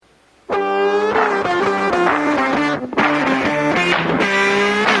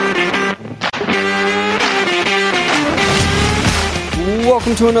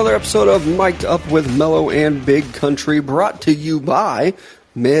to another episode of Mic'd Up with Mellow and Big Country, brought to you by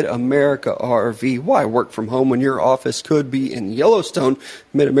Mid-America RV. Why work from home when your office could be in Yellowstone?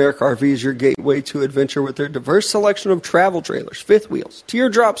 Mid-America RV is your gateway to adventure with their diverse selection of travel trailers, fifth wheels,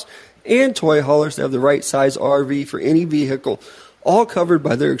 teardrops, and toy haulers. They have the right size RV for any vehicle, all covered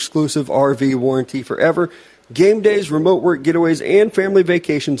by their exclusive RV warranty forever. Game days, remote work getaways, and family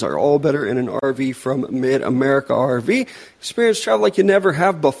vacations are all better in an RV from Mid-America RV. Experience travel like you never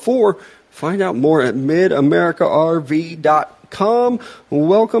have before. Find out more at midamericarv.com.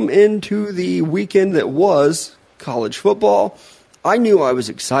 Welcome into the weekend that was college football. I knew I was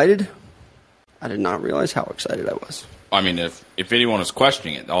excited. I did not realize how excited I was. I mean, if anyone was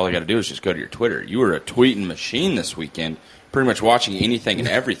questioning it, all they got to do is just go to your Twitter. You were a tweeting machine this weekend, pretty much watching anything and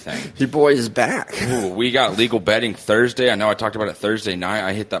everything. Your boy is back. Ooh, we got legal betting Thursday. I know I talked about it Thursday night.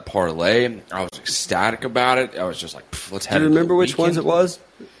 I hit that parlay. I was ecstatic about it. I was just like, let's head. Do you remember which ones it was?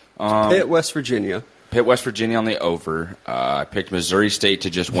 Pitt, West Virginia. Pitt, West Virginia on the over. I picked Missouri State to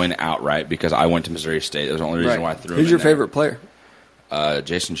just win outright because I went to Missouri State. That was the only reason why I threw him. Who's your favorite player?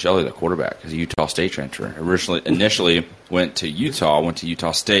 Jason Shelley, the quarterback, is a Utah State transfer. Initially went to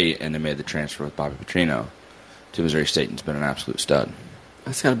Utah State, and then made the transfer with Bobby Petrino to Missouri State, and it's been an absolute stud.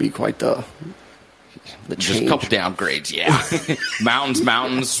 That's got to be quite the Just change. a couple downgrades, yeah.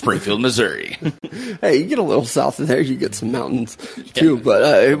 mountains, Springfield, Missouri. Hey, you get a little south of there, you get some mountains too.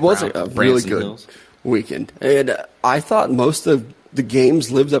 But it was a really good weekend. And I thought most of the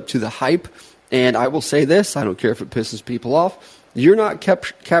games lived up to the hype. And I will say this, I don't care if it pisses people off, you're not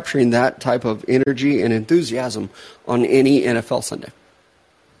capturing that type of energy and enthusiasm on any NFL Sunday.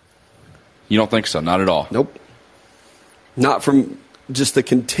 You don't think so? Not at all? Nope. Not from just the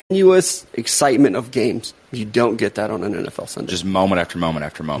continuous excitement of games. You don't get that on an NFL Sunday. Just moment after moment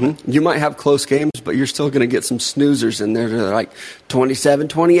after moment. Mm-hmm. You might have close games, but you're still going to get some snoozers in there that are like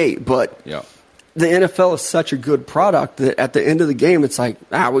 27-28. But yeah. The NFL is such a good product that at the end of the game, it's like,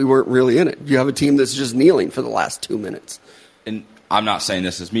 we weren't really in it. You have a team that's just kneeling for the last 2 minutes. And I'm not saying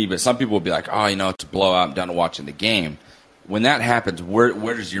this is me, but some people will be like, it's a blowout, I'm done watching the game. When that happens, where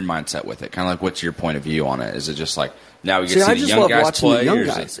does your mindset with it? Kind of like, what's your point of view on it? Is it just like, now we get to see the young guys play? The young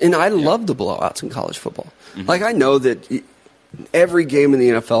guys. And I love the blowouts in college football. Mm-hmm. Like, I know that every game in the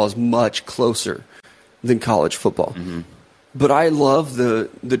NFL is much closer than college football. Mm-hmm. But I love the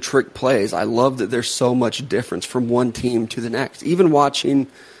trick plays. I love that there's so much difference from one team to the next. Even watching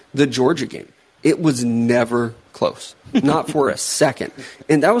the Georgia game, it was never close. Not for a second.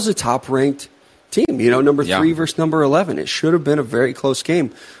 And that was a top-ranked team, number 3 versus number 11. It should have been a very close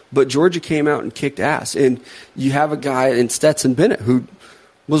game. But Georgia came out and kicked ass. And you have a guy in Stetson Bennett who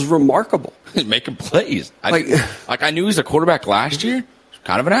was remarkable. Making plays. I knew he was a quarterback last year.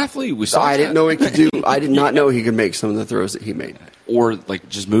 Kind of an athlete. I didn't know he could do. I did not know he could make some of the throws that he made. Or like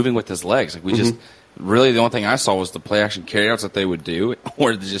just moving with his legs. Like just really the only thing I saw was the play action carryouts that they would do,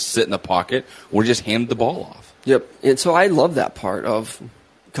 or just sit in the pocket, or just hand the ball off. Yep. And so I love that part of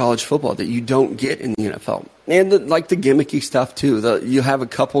college football that you don't get in the NFL, and the gimmicky stuff too. You have a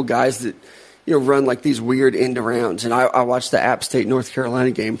couple guys that run like these weird end arounds, and I watched the App State North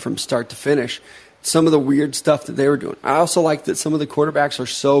Carolina game from start to finish. Some of the weird stuff that they were doing. I also like that some of the quarterbacks are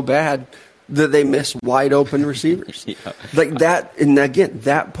so bad that they miss wide open receivers. Like that, and again,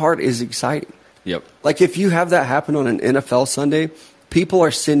 that part is exciting. Yep. Like if you have that happen on an NFL Sunday, people are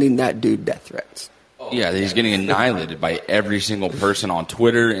sending that dude death threats. Yeah, he's getting annihilated by every single person on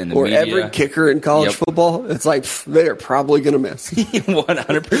Twitter and the media. Or every kicker in college football. It's like, they are probably going to miss.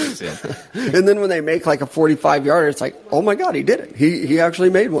 100%. And then when they make like a 45-yarder, it's like, oh my God, he did it. He actually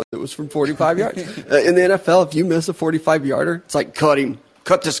made one that was from 45 yards. In the NFL, if you miss a 45-yarder, it's like, cut him.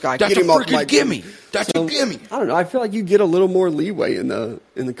 Cut this guy. That's Get him a off freaking my gimme. That's a gimme. I don't know. I feel like you get a little more leeway in the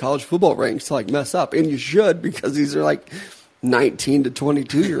college football ranks to like mess up. And you should, because these are like 19 to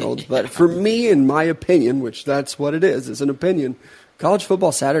 22-year-olds. But for me, in my opinion, which that's what it is, it's an opinion, college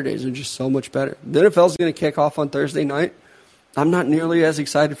football Saturdays are just so much better. The NFL is going to kick off on Thursday night. I'm not nearly as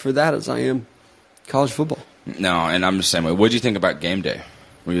excited for that as I am college football. No, and I'm the same way. What did you think about game day?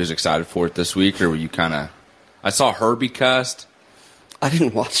 Were you as excited for it this week, or were you kind of... I saw Herbie cussed. I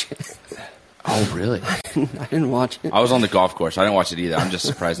didn't watch it. Oh, really? I didn't watch it. I was on the golf course. I didn't watch it either. I'm just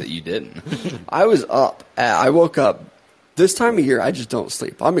surprised that you didn't. I was up. I woke up. This time of year, I just don't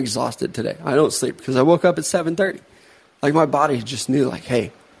sleep. I'm exhausted today. I don't sleep because I woke up at 7:30. Like, my body just knew, like,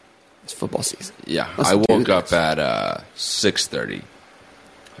 hey, it's football season. Yeah, I woke up at 6:30.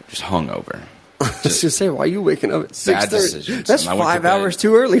 Just hungover. I was going to say, why are you waking up at 6:30? That's 5 hours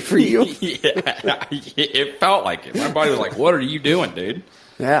too early for you. Yeah, it felt like it. My body was like, what are you doing, dude?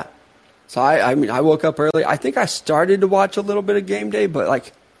 Yeah. So I mean, I woke up early. I think I started to watch a little bit of game day, but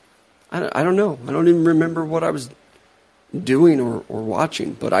like, I don't know. I don't even remember what I was doing or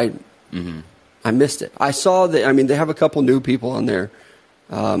watching, but I missed it. I saw that. I mean, they have a couple new people on there.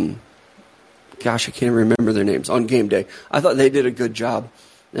 Gosh, I can't remember their names on game day. I thought they did a good job,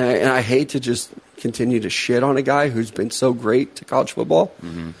 and I hate to just continue to shit on a guy who's been so great to college football.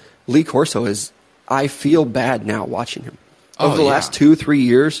 Lee Corso is. I feel bad now watching him. Over the last 2-3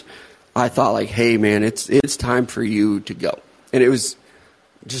 years, I thought like, hey man, it's time for you to go, and it was,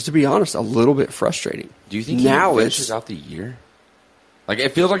 just to be honest, a little bit frustrating. Do you think now he finishes out the year? Like,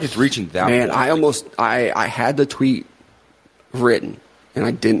 it feels like it's reaching that. Man, I had the tweet written and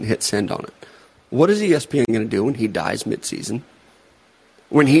I didn't hit send on it. What is ESPN going to do when he dies mid-season?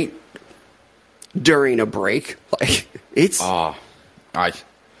 During a break, like it's.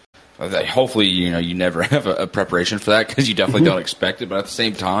 Hopefully, you never have a preparation for that because you definitely don't expect it. But at the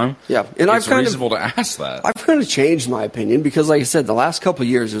same time, yeah, and it's reasonable to ask that. I've kind of changed my opinion because, like I said, the last couple of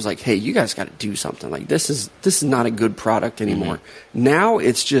years it was like, hey, you guys got to do something. Like this is not a good product anymore. Now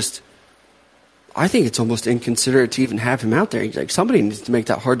it's just, I think it's almost inconsiderate to even have him out there. Like somebody needs to make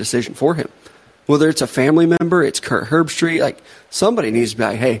that hard decision for him. Whether it's a family member, it's Kurt Herbstreit, like somebody needs to be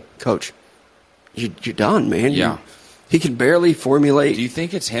like, hey, coach, you're done, man. Yeah. He can barely formulate. Do you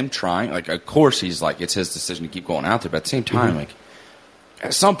think it's him trying? Like, of course, he's like, it's his decision to keep going out there. But at the same time, like,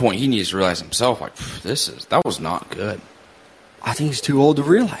 at some point, he needs to realize himself, like, that was not good. I think he's too old to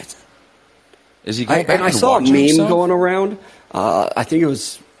realize it. Is he going back and I saw a meme going around. I think it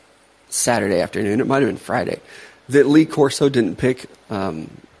was Saturday afternoon. It might have been Friday. That Lee Corso didn't pick.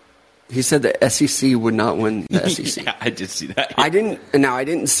 He said the SEC would not win the SEC. Yeah, I did see that. I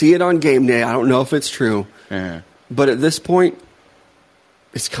didn't see it on game day. I don't know if it's true. But at this point,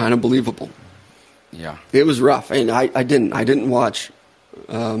 it's kind of believable. Yeah, it was rough, and I didn't watch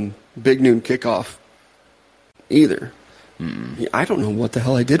Big Noon Kickoff either. I don't know what the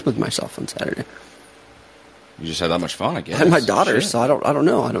hell I did with myself on Saturday. You just had that much fun, I guess. I had my daughter, so I don't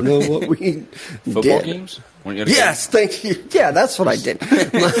know. I don't know what we football did. Games? Yes, thank you. Yeah, that's what I did. Man,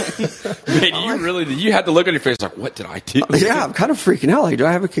 you had the look on your face like, what did I do? Yeah, I'm kind of freaking out. Like, do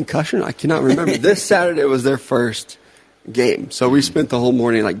I have a concussion? I cannot remember. This Saturday was their first game, so we spent the whole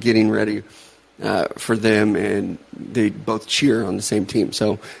morning like getting ready for them, and they both cheer on the same team.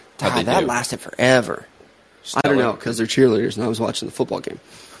 So that lasted forever. Stellar. I don't know because they're cheerleaders, and I was watching the football game.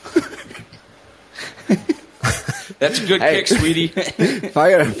 That's a good kick, sweetie. If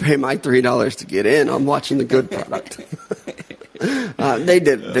I got to pay my $3 to get in, I'm watching the good product. They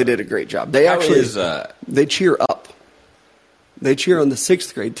did a great job. They they cheer up. They cheer on the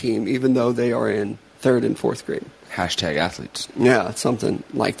 6th grade team, even though they are in 3rd and 4th grade. #athletes. Yeah, something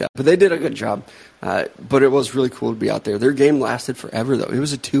like that. But they did a good job. But it was really cool to be out there. Their game lasted forever, though. It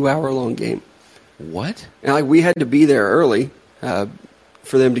was a 2-hour-long game. What? And we had to be there early.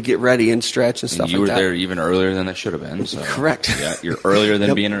 For them to get ready and stretch and stuff like that. You were there even earlier than they should have been. So. Correct. Yeah, you're earlier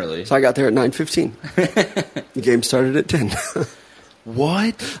than being early. So I got there at 9:15. The game started at 10.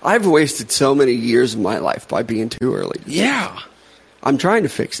 What? I've wasted so many years of my life by being too early. Yeah. I'm trying to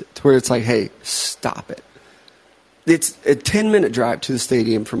fix it to where it's like, hey, stop it. It's a 10-minute drive to the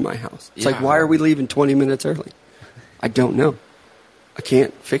stadium from my house. It's like, why are we leaving 20 minutes early? I don't know. I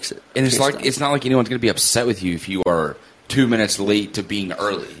can't fix it. And it's not like anyone's going to be upset with you if you are 2 minutes late to being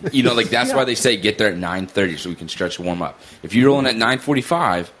early. That's why they say get there at 9:30 so we can stretch and warm up. If you're rolling at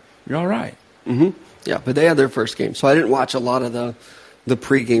 9:45, you're all right. Yeah, but they had their first game, so I didn't watch a lot of the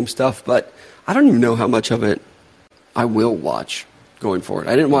pregame stuff, but I don't even know how much of it I will watch going forward.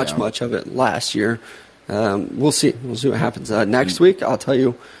 I didn't watch much of it last year. We'll see. We'll see what happens. Next week, I'll tell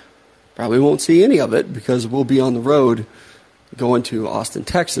you, probably won't see any of it because we'll be on the road going to Austin,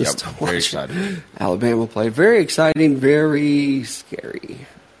 Texas to watch Alabama play. Very exciting, very scary,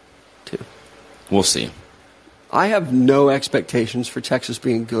 too. We'll see. I have no expectations for Texas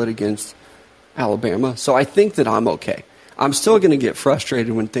being good against Alabama, so I think that I'm okay. I'm still going to get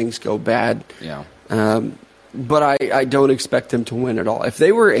frustrated when things go bad. Yeah. But I don't expect them to win at all. If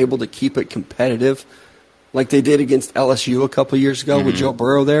they were able to keep it competitive, like they did against LSU a couple years ago with Joe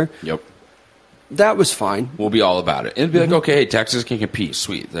Burrow there, that was fine. We'll be all about it. It'd be like, okay, Texas can compete.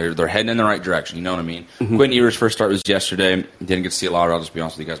 Sweet. They're heading in the right direction. You know what I mean? Quentin Ewers' first start was yesterday. Didn't get to see a lot of it. I'll just be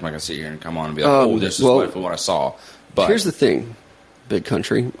honest with you guys. I'm not going to sit here and come on and be like, this is what I saw. But here's the thing, Big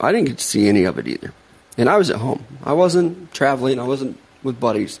Country. I didn't get to see any of it either. And I was at home. I wasn't traveling. I wasn't with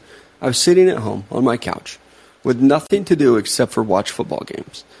buddies. I was sitting at home on my couch with nothing to do except for watch football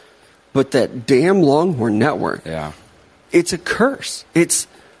games. But that damn Longhorn Network, it's a curse.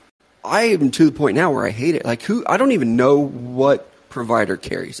 I am to the point now where I hate it. Like I don't even know what provider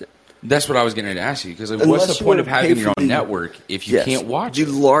carries it. That's what I was getting to ask you, because what's the point of having your own network if you can't watch the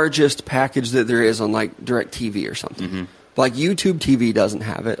largest package that there is on like DirecTV or something? Mm-hmm. Like YouTube TV doesn't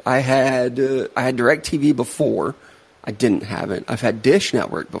have it. I had DirecTV before. I didn't have it. I've had Dish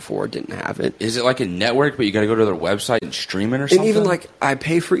Network before. Didn't have it. Is it like a network, but you got to go to their website and stream it or something? And even like I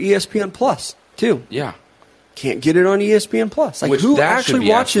pay for ESPN Plus too. Yeah, can't get it on ESPN Plus. Like who actually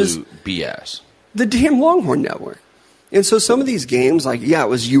watches BS? The damn Longhorn Network. And so some of these games, like, yeah, it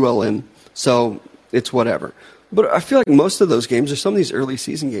was ULM, so it's whatever. But I feel like most of those games, or some of these early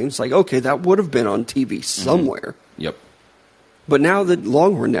season games, like, okay, that would have been on TV somewhere. Mm-hmm. Yep. But now the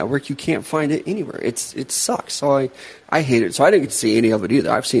Longhorn Network, you can't find it anywhere. It sucks. So I hate it. So I didn't get to see any of it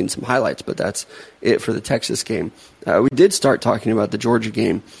either. I've seen some highlights, but that's it for the Texas game. We did start talking about the Georgia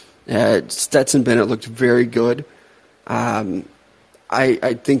game. Stetson Bennett looked very good.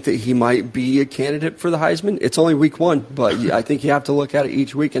 I think that he might be a candidate for the Heisman. It's only week 1, but I think you have to look at it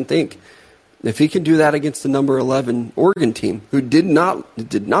each week and think, if he can do that against the number 11 Oregon team, who did not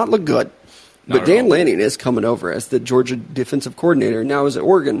look good, but Dan Lanning is coming over as the Georgia defensive coordinator, now is at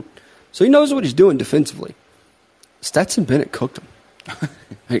Oregon, so he knows what he's doing defensively. Stetson Bennett cooked him.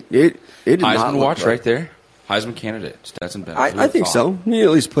 It did Heisman not look watch good. Right there. Heisman candidate, Stetson Bennett. I think so. You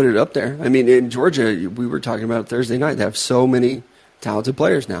at least put it up there. I mean, in Georgia, we were talking about it Thursday night, they have so many talented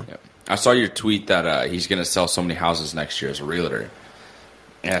players now. Yep. I saw your tweet that he's going to sell so many houses next year as a realtor.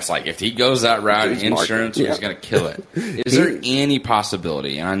 And it's like, if he goes that route, insurance, he's going to kill it. Is there any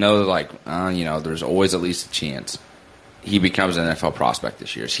possibility, and I know there's always at least a chance, he becomes an NFL prospect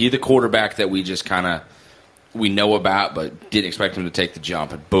this year? Is he the quarterback that we just we know about but didn't expect him to take the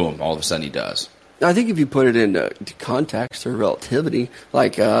jump, and boom, all of a sudden he does? I think if you put it into context or relativity,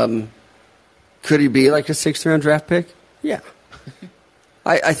 like, could he be like a 6th-round draft pick? Yeah.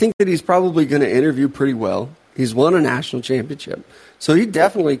 I think that he's probably going to interview pretty well. He's won a national championship, so he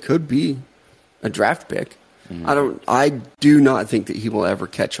definitely could be a draft pick. Mm-hmm. I do not think that he will ever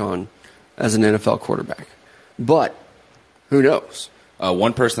catch on as an NFL quarterback, but who knows?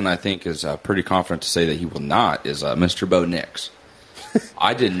 One person I think is pretty confident to say that he will not is Mr. Bo Nix.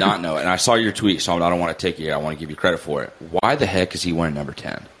 I did not know it, and I saw your tweet, so I don't want to take it. I want to give you credit for it. Why the heck is he wearing number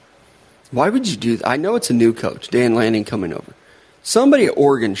 10? Why would you do that? I know it's a new coach, Dan Lanning, coming over. Somebody at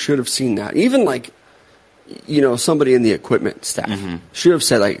Oregon should have seen that. Even somebody in the equipment staff should have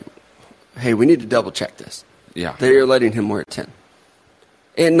said, like, hey, we need to double check this. Yeah. They're letting him wear 10.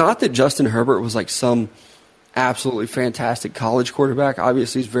 And not that Justin Herbert was like some absolutely fantastic college quarterback.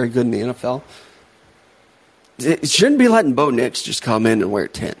 Obviously, he's very good in the NFL. It shouldn't be letting Bo Nix just come in and wear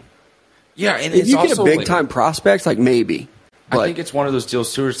 10. Yeah, and if you get a big-time prospect, like, maybe. I think it's one of those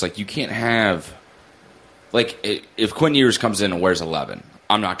deals, too. It's like you can't have... Like, if Quinn Ewers comes in and wears 11,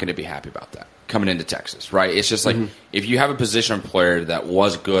 I'm not going to be happy about that coming into Texas, right? It's just like, if you have a position player that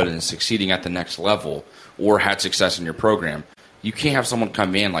was good and succeeding at the next level or had success in your program, you can't have someone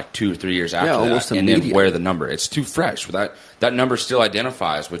come in like 2 or 3 years after that and then wear the number. It's too fresh. That number still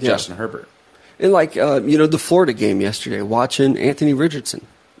identifies with Justin Herbert. And like, the Florida game yesterday, watching Anthony Richardson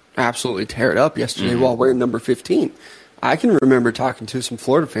absolutely tear it up yesterday while wearing number 15. I can remember talking to some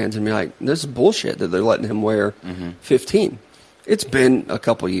Florida fans and be like, this is bullshit that they're letting him wear 15. It's been a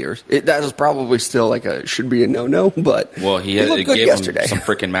couple years. That is probably still like should be a no-no, but he gave yesterday. Him some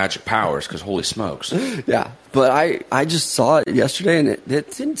freaking magic powers because holy smokes. Yeah, but I just saw it yesterday and it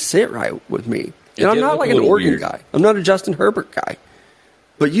didn't sit right with me. And I'm not like an Oregon guy. I'm not a Justin Herbert guy.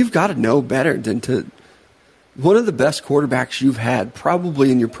 But you've got to know better than to one of the best quarterbacks you've had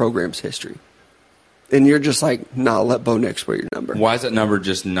probably in your program's history. And you're just like, nah, let Bo Nix wear your number. Why is that number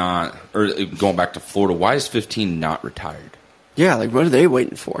just not, or going back to Florida, why is 15 not retired? Yeah, like what are they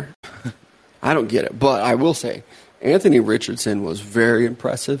waiting for? I don't get it. But I will say, Anthony Richardson was very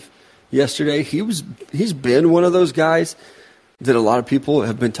impressive yesterday. He's been one of those guys that a lot of people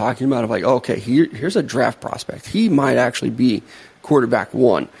have been talking about of like, okay, here's a draft prospect. He might actually be quarterback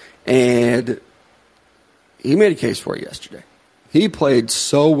 1. And he made a case for it yesterday. He played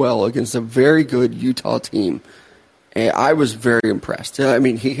so well against a very good Utah team, and I was very impressed. I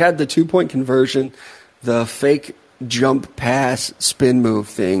mean, he had the 2-point conversion, the fake jump pass spin move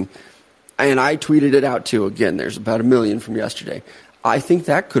thing, and I tweeted it out too. Again, there's about 1 million from yesterday. I think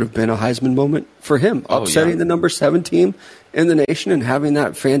that could have been a Heisman moment for him, upsetting the number 7 team in the nation and having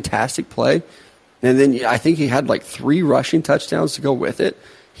that fantastic play. And then I think he had like 3 rushing touchdowns to go with it.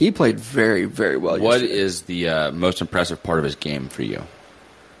 He played very, very well yesterday. What is the most impressive part of his game for you?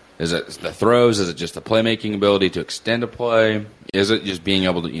 Is it the throws? Is it just the playmaking ability to extend a play? Is it just being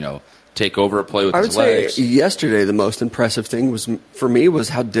able to, take over a play with his legs? I would say yesterday the most impressive thing for me was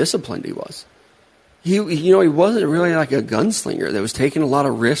how disciplined he was. He wasn't really like a gunslinger that was taking a lot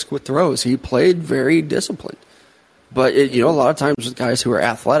of risk with throws. He played very disciplined. But, a lot of times with guys who are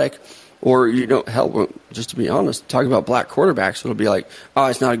athletic, or, hell, just to be honest, talking about black quarterbacks, it'll be like, oh,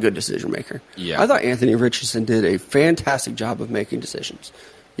 it's not a good decision maker. Yeah. I thought Anthony Richardson did a fantastic job of making decisions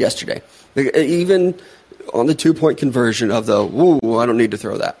yesterday. Even on the 2-point conversion of the, ooh, I don't need to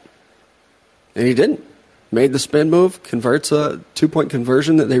throw that. And he didn't. Made the spin move, converts a 2-point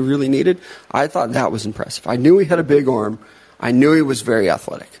conversion that they really needed. I thought that was impressive. I knew he had a big arm. I knew he was very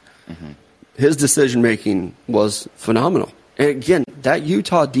athletic. Mm-hmm. His decision-making was phenomenal. And again, that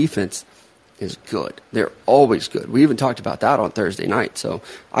Utah defense is good. They're always good. We even talked about that on Thursday night. So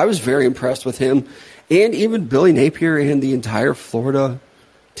I was very impressed with him and even Billy Napier and the entire Florida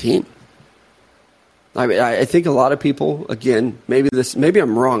team. I mean, I think a lot of people, again, maybe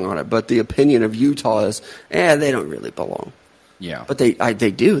I'm wrong on it, but the opinion of Utah is, they don't really belong. Yeah. But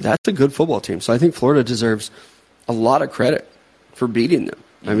they do. That's a good football team. So I think Florida deserves a lot of credit for beating them.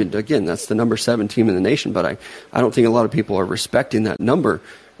 I mean, again, that's the number 7 team in the nation, but I don't think a lot of people are respecting that number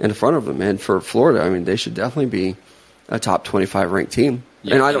in front of them. And for Florida, I mean, they should definitely be a top 25 ranked team.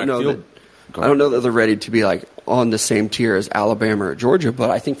 Yeah, and I don't know that they're ready to be like on the same tier as Alabama or Georgia, but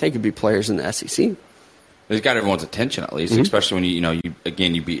I think they could be players in the SEC. They've got everyone's attention at least, especially when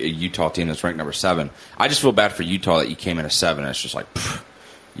you beat a Utah team that's ranked number 7. I just feel bad for Utah that you came in at 7. And it's just like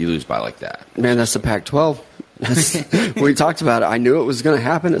you lose by like that. Man, that's the Pac-12. We talked about it. I knew it was going to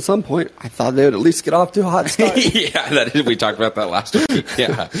happen at some point. I thought they would at least get off to a hot start. We talked about that last week.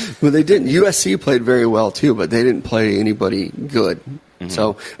 Yeah, but they didn't. USC played very well too, but they didn't play anybody good. Mm-hmm.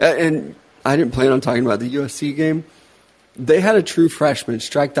 So, and I didn't plan on talking about the USC game. They had a true freshman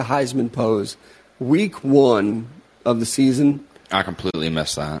strike the Heisman pose. Week 1 of the season. I completely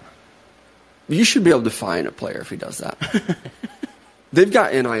missed that. You should be able to fine a player if he does that. They've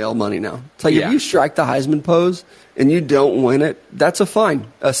got NIL money now. It's like if you strike the Heisman pose and you don't win it, that's a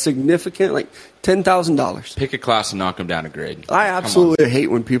fine. A significant, like $10,000. Pick a class and knock them down a grade. I absolutely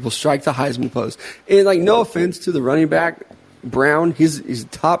hate when people strike the Heisman pose. And, no offense to the running back, Brown. He's a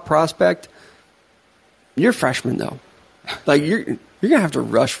top prospect. You're a freshman, though. You're going to have to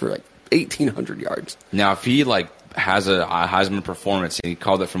rush for, 1,800 yards. Now, if he has a Heisman performance and he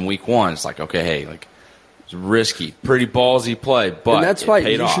called it from week 1, it's like, okay, hey, it's risky, pretty ballsy play, but and that's why it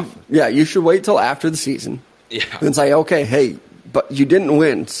paid off. You should wait till after the season. Yeah, and say, okay, hey, but you didn't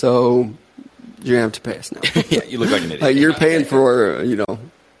win, so you're gonna have to pay us now. Yeah, you look like an idiot. You're paying for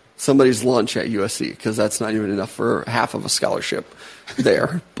somebody's lunch at USC because that's not even enough for half of a scholarship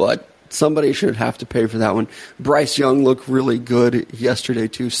there, but. Somebody should have to pay for that one. Bryce Young looked really good yesterday,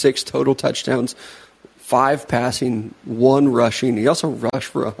 too. 6 total touchdowns, 5 passing, 1 rushing. He also rushed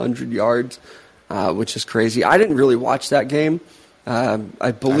for 100 yards, which is crazy. I didn't really watch that game.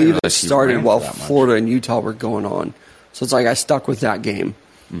 I believe it started while Florida and Utah were going on. So it's like I stuck with that game.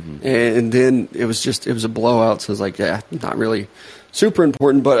 Mm-hmm. And then it was a blowout. So it's like, not really super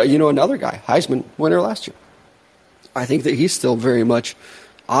important. But, another guy, Heisman winner last year. I think that he's still very much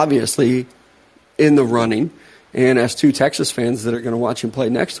obviously in the running, and as 2 Texas fans that are going to watch him play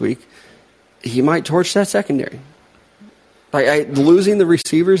next week, he might torch that secondary. Losing the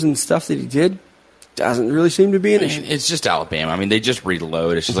receivers and stuff that he did doesn't really seem to be an issue. It's just Alabama. I mean, they just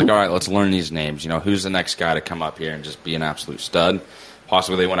reload. It's just all right, let's learn these names. Who's the next guy to come up here and just be an absolute stud?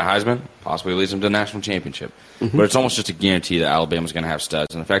 Possibly they win a Heisman. Possibly leads them to a national championship. Mm-hmm. But it's almost just a guarantee that Alabama's going to have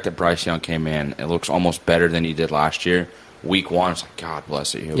studs. And the fact that Bryce Young came in, it looks almost better than he did last year. Week 1, it's like, God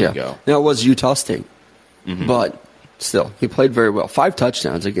bless it, here we go. Now, it was Utah State, but still, he played very well. 5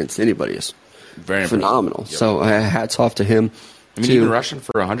 touchdowns against anybody is very phenomenal. Yep. So, hats off to him. I mean, even rushing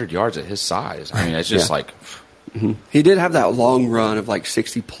for 100 yards at his size. I mean, it's just He did have that long run of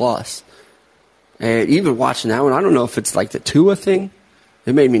 60-plus. And even watching that one, I don't know if it's the Tua thing.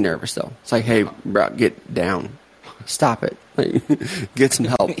 It made me nervous, though. It's like, hey, bro, get down. Stop it. Get some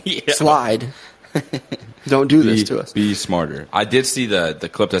help. Slide. Don't do this to us. Be smarter. I did see the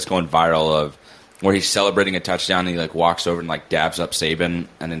clip that's going viral of where he's celebrating a touchdown and he walks over and dabs up Saban,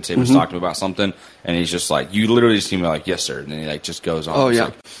 and then Saban's talking about something, and he's just you literally just see me yes sir, and then he just goes on. Oh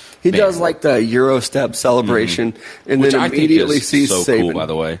yeah, he does the Euro step celebration, and which then immediately sees so Saban. Cool, by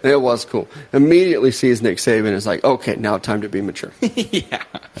the way, it was cool. Immediately sees Nick Saban and is like, okay, now time to be mature. Yeah.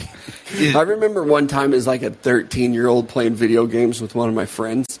 I remember one time as a 13-year-old playing video games with one of my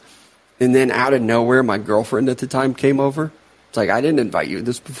friends. And then out of nowhere, my girlfriend at the time came over. It's like, I didn't invite you.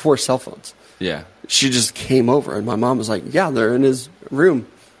 This was before cell phones. Yeah. She just came over, and my mom was like, yeah, they're in his room.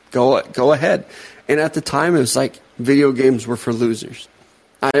 Go ahead. And at the time, it was video games were for losers.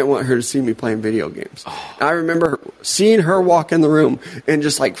 I didn't want her to see me playing video games. Oh. I remember seeing her walk in the room and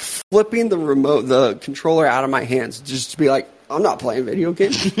just like flipping the controller out of my hands, just to be like, I'm not playing video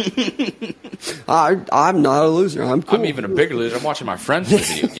games. I'm not a loser. I'm cool. I'm even a bigger loser. I'm watching my friends play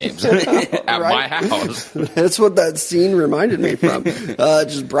video games at my house. That's what that scene reminded me from.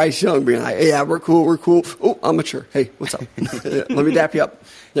 Just Bryce Young being like, yeah, we're cool. Oh, I'm mature. Hey, what's up? Let me dap you up.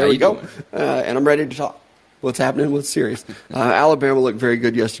 There we go. And I'm ready to talk. What's happening? What's serious? Alabama looked very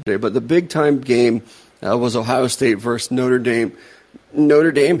good yesterday, but the big-time game was Ohio State versus Notre Dame.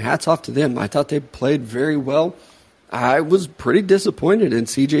 Notre Dame, hats off to them. I thought they played very well. I was pretty disappointed in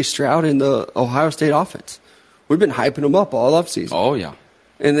C.J. Stroud in the Ohio State offense. We've been hyping him up all offseason. Oh, yeah.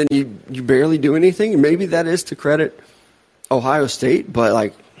 And then you barely do anything. Maybe that is to credit Ohio State, but,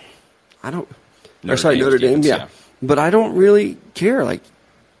 like, I don't – Notre Dame, yeah. But I don't really care. Like,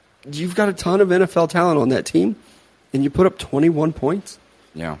 you've got a ton of NFL talent on that team, and you put up 21 points.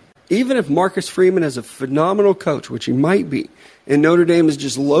 Yeah. Even if Marcus Freeman is a phenomenal coach, which he might be, and Notre Dame is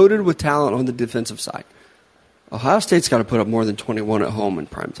just loaded with talent on the defensive side, Ohio State's got to put up more than 21 at home in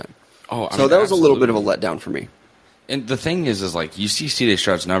primetime. So that was a little bit of a letdown for me. And the thing is like you see C.J.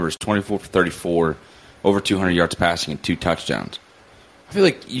 Stroud's numbers, 24 for 34, over 200 yards passing and 2 touchdowns. I feel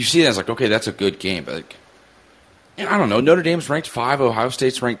like you see that as like, okay, that's a good game, but like, I don't know. Notre Dame's ranked 5. Ohio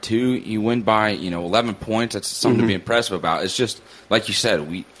State's ranked 2. You win by 11 points. That's something to be impressive about. It's just like you said,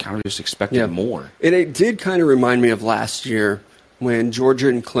 we kind of just expected more. And it did kind of remind me of last year when Georgia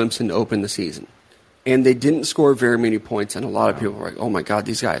and Clemson opened the season, and they didn't score very many points. And a lot of people were like, "Oh my God,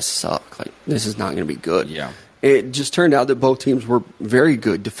 these guys suck! Like this is not going to be good." Yeah. It just turned out that both teams were very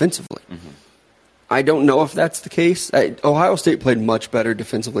good defensively. I don't know if that's the case. Ohio State played much better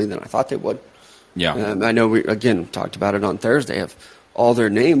defensively than I thought they would. Yeah, I know we, again, talked about it on Thursday. Of all their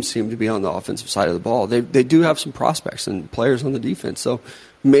names seem to be on the offensive side of the ball. They do have some prospects and players on the defense. So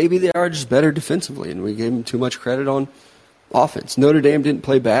maybe they are just better defensively, and we gave them too much credit on offense. Notre Dame didn't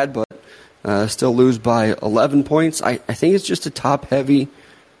play bad, but still lose by 11 points. I think it's just a top-heavy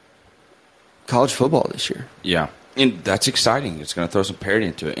college football this year. Yeah, and that's exciting. It's going to throw some parity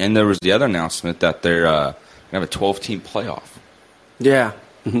into it. And there was the other announcement that they're going to have a 12-team playoff. Yeah.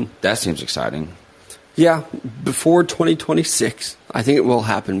 That seems exciting. Yeah, before 2026. I think it will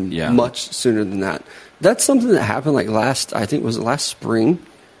happen much sooner than that. That's something that happened like last spring.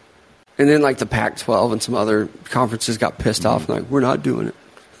 And then like the Pac-12 and some other conferences got pissed off and like, we're not doing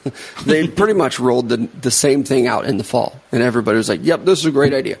it. They pretty much rolled the same thing out in the fall. And everybody was like, yep, this is a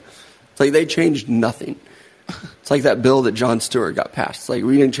great idea. It's like they changed nothing. It's like that bill that Jon Stewart got passed. It's like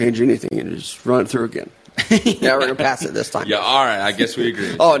we didn't change anything and just run it through again. Yeah, we're going to pass it this time. Yeah, all right. I guess we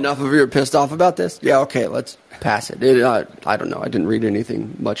agree. Oh, enough of you are pissed off about this? Yeah, okay, let's pass it. I don't know. I didn't read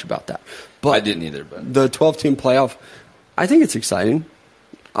anything much about that. But I didn't either. But the 12-team playoff, I think it's exciting.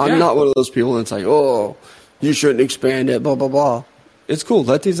 I'm not one of those people that's like, oh, you shouldn't expand it, blah, blah, blah. It's cool.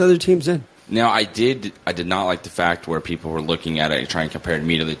 Let these other teams in. Now, I did not like the fact where people were looking at it and trying to compare it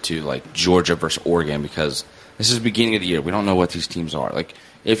immediately to like Georgia versus Oregon because this is the beginning of the year. We don't know what these teams are. Like,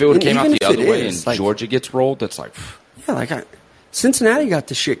 if it would have came out the other way and like, Georgia gets rolled, that's like... Yeah, like Cincinnati got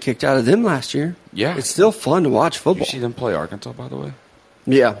the shit kicked out of them last year. Yeah. It's still fun to watch football. Did you see them play Arkansas, by the way?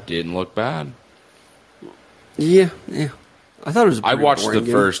 Yeah. Didn't look bad. Yeah. I thought it was I watched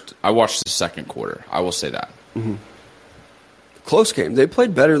the second quarter. I will say that. Close game. They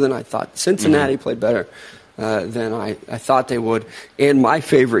played better than I thought. Cincinnati played better than I thought they would. And my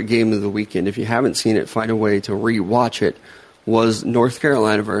favorite game of the weekend, if you haven't seen it, find a way to re-watch it, was North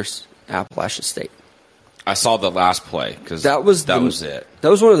Carolina versus Appalachian State. I saw the last play because that was it. That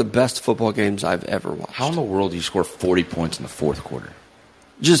was one of the best football games I've ever watched. How in the world do you score 40 points in the fourth quarter?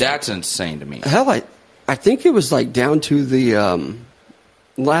 That's insane to me. Hell, I think it was like down to the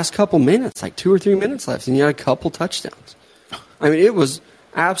last couple minutes, like 2 or 3 minutes left, and you had a couple touchdowns. I mean, it was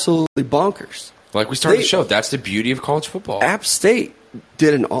absolutely bonkers. Like we started the show, that's the beauty of college football. App State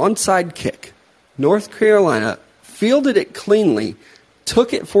did an onside kick. North Carolina fielded it cleanly,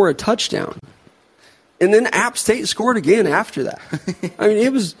 took it for a touchdown, and then App State scored again after that. I mean,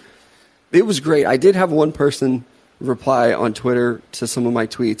 it was great. I did have one person reply on Twitter to some of my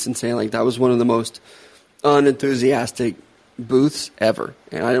tweets and saying like that was one of the most unenthusiastic booths ever.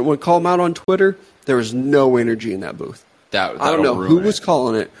 And I didn't want to call them out on Twitter. There was no energy in that booth. I don't know who was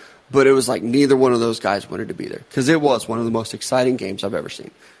calling it, but it was like neither one of those guys wanted to be there because it was one of the most exciting games I've ever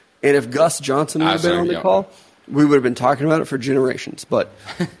seen. And if Gus Johnson would have been on the call, we would have been talking about it for generations. But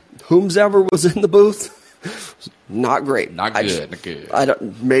whomsoever was in the booth, not great. Not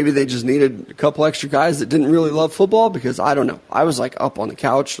good. Maybe they just needed a couple extra guys that didn't really love football because I don't know. I was like up on the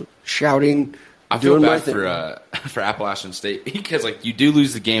couch shouting, I feel bad for Appalachian State because like you do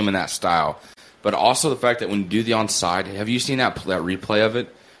lose the game in that style, but also the fact that when you do the onside, have you seen that replay of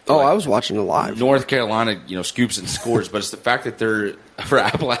it? Oh, I was watching it live. North Carolina, scoops and scores, but it's the fact that for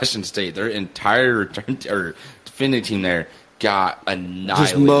Appalachian State, their entire return or defending team there got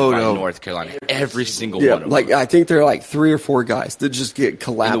annihilated by North Carolina. Every single one of them. Like I think there are like 3 or 4 guys that just get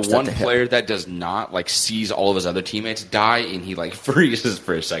collapsed. And the one player that does not like sees all of his other teammates die, and he like freezes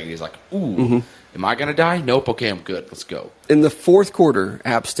for a second. He's like, "Ooh, am I gonna die? Nope. Okay, I'm good. Let's go." In the fourth quarter,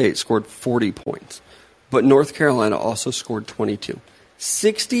 App State scored 40 points, but North Carolina also scored 22.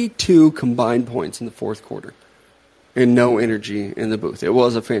 62 combined points in the fourth quarter. And no energy in the booth. It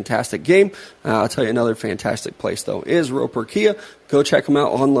was a fantastic game. I'll tell you another fantastic place, though, is Roper Kia. Go check them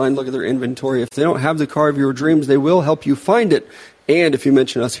out online. Look at their inventory. If they don't have the car of your dreams, they will help you find it. And if you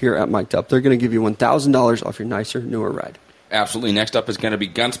mention us here at Mic'd Up, they're going to give you $1,000 off your nicer, newer ride. Absolutely. Next up is going to be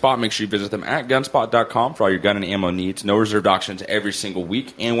Gunspot. Make sure you visit them at gunspot.com for all your gun and ammo needs. No reserved auctions every single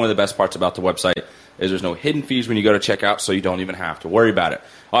week. And one of the best parts about the website is there's no hidden fees when you go to checkout, so you don't even have to worry about it.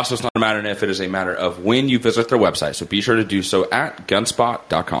 Also, it's not a matter of if, it is a matter of when you visit their website. So be sure to do so at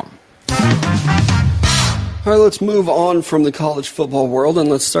gunspot.com. All right, let's move on from the college football world and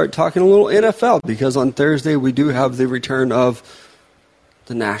let's start talking a little NFL, because on Thursday we do have the return of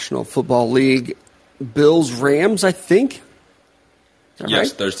the National Football League. Bills-Rams, I think. Yes,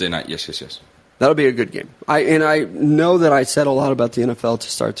 right? Thursday night. Yes. That'll be a good game. I know that I said a lot about the NFL to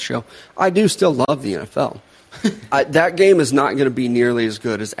start the show. I do still love the NFL. That game is not going to be nearly as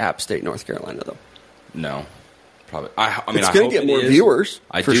good as App State, North Carolina, though. No, probably. It's going to get more viewers,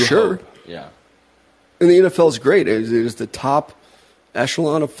 for sure. Hope. Yeah. And the NFL is great. It is the top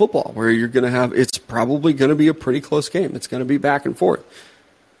echelon of football where you're going to have – it's probably going to be a pretty close game. It's going to be back and forth.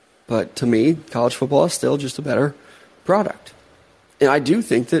 But to me, college football is still just a better product. And I do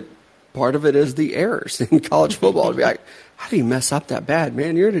think that part of it is the errors in college football. To be like, how do you mess up that bad,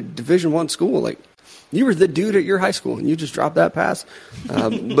 man? You're at a Division I school. Like, you were the dude at your high school, and you just dropped that pass.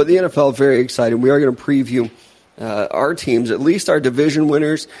 But the NFL, very excited. We are going to preview our teams, at least our division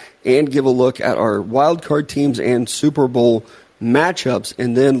winners, and give a look at our wild card teams and Super Bowl matchups,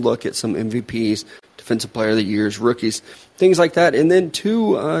 and then look at some MVPs, Defensive Player of the Years, rookies, things like that. And then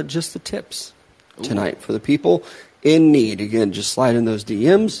just the tips tonight for the people in need. Again, just slide in those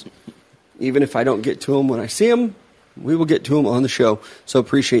DMs. Even if I don't get to them when I see them, we will get to them on the show. So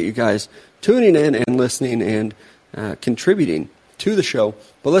appreciate you guys tuning in and listening and contributing to the show.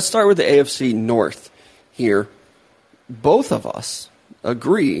 But let's start with the AFC North here. Both of us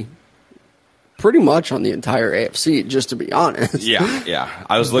agree pretty much on the entire AFC, just to be honest. Yeah.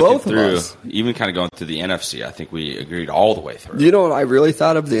 I was looking through, even kind of going through the NFC. I think we agreed all the way through. You know what I really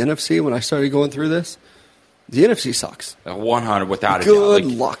thought of the NFC when I started going through this? The NFC sucks. 100, without a doubt. Good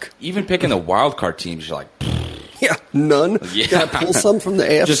luck. Even picking the wild card teams, you're like, yeah, none. Yeah. Can I pull some from the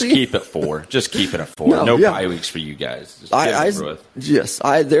AFC? Just keep it 4. Just keep it at 4. No bye weeks for you guys. Just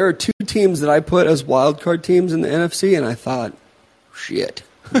there are 2 teams that I put as wild card teams in the NFC, and I thought, shit,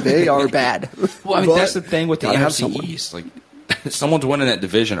 they are bad. Well, I mean, that's the thing with the NFC East. Like, someone's winning that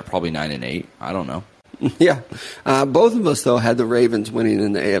division at probably 9-8. I don't know. Yeah. Both of us, though, had the Ravens winning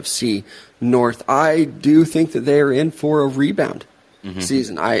in the AFC North. I do think that they are in for a rebound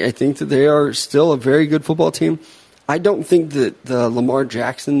season. I think that they are still a very good football team. I don't think that the Lamar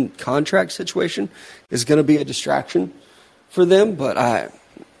Jackson contract situation is going to be a distraction for them, but I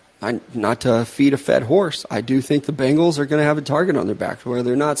not to feed a fed horse, I do think the Bengals are going to have a target on their back where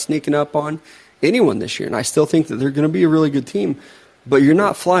they're not sneaking up on anyone this year. And I still think that they're going to be a really good team. But you're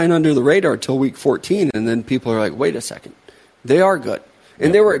not flying under the radar till week 14, and then people are like, wait a second. They are good.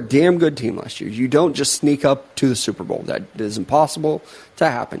 And they were a damn good team last year. You don't just sneak up to the Super Bowl. That is impossible to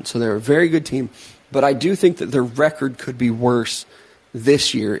happen. So they're a very good team. But I do think that their record could be worse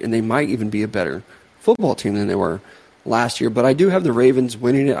this year, and they might even be a better football team than they were last year. But I do have the Ravens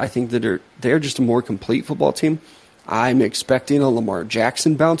winning it. I think that they're just a more complete football team. I'm expecting a Lamar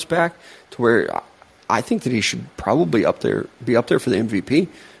Jackson bounce back to where I think that he should probably be up there for the MVP.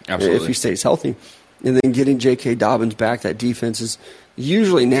 Absolutely. If he stays healthy. And then getting J.K. Dobbins back, that defense is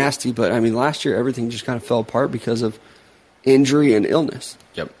usually nasty. But, I mean, last year everything just kind of fell apart because of injury and illness.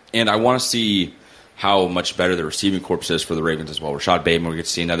 Yep. And I want to see how much better the receiving corps is for the Ravens as well. Rashad Bateman, we get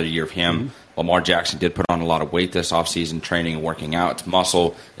to see another year of him. Mm-hmm. Lamar Jackson did put on a lot of weight this offseason, training and working out. It's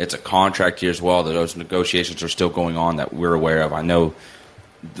muscle. It's a contract year as well. Those negotiations are still going on that we're aware of. I know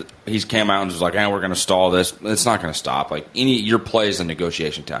he's came out and was like, we're going to stall this. It's not going to stop. Like, your play is a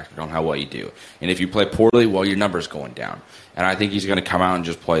negotiation tactic on how well you do. And if you play poorly, well, your number's going down. And I think he's going to come out and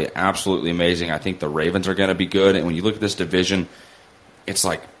just play absolutely amazing. I think the Ravens are going to be good. And when you look at this division, it's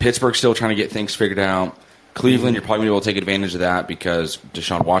like Pittsburgh's still trying to get things figured out. Cleveland, you're probably going to be able to take advantage of that because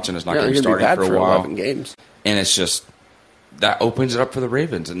Deshaun Watson is not going to be starting for a while. 11 games. And it's just, that opens it up for the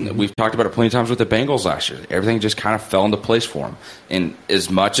Ravens. And we've talked about it plenty of times with the Bengals last year. Everything just kind of fell into place for them. And as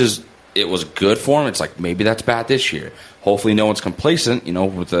much as it was good for them, it's like maybe that's bad this year. Hopefully no one's complacent,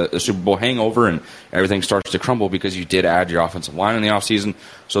 with the Super Bowl hangover and everything starts to crumble because you did add your offensive line in the offseason.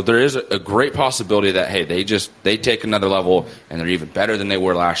 So there is a great possibility that, hey, they take another level and they're even better than they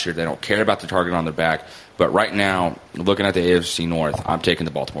were last year. They don't care about the target on their back. But right now, looking at the AFC North, I'm taking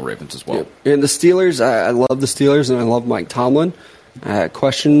the Baltimore Ravens as well. Yep. And the Steelers, I love the Steelers and I love Mike Tomlin.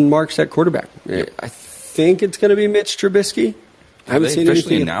 Question marks at quarterback. Yep. I think it's going to be Mitch Trubisky. I haven't seen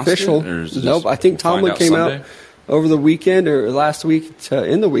anything official. Nope. I think Tomlin came out over the weekend or last week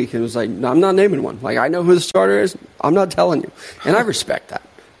in the week and was like, no, I'm not naming one. Like, I know who the starter is. I'm not telling you. And I respect that.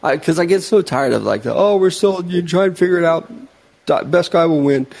 Because I get so tired of we're still, you try and figure it out. Best guy will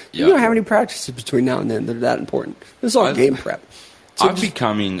win. Yep. You don't have any practices between now and then that are that important. This is all game prep. So I'm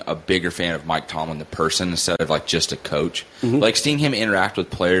becoming a bigger fan of Mike Tomlin, the person, instead of just a coach. Mm-hmm. Like seeing him interact with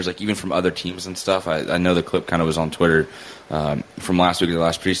players, even from other teams and stuff. I know the clip kind of was on Twitter from last week of the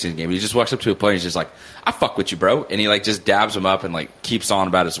last preseason game. He just walks up to a player and he's just like, "I fuck with you, bro," and he just dabs him up and keeps on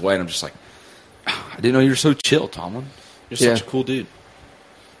about his way. And I'm just like, I didn't know you were so chill, Tomlin. You're such a cool dude.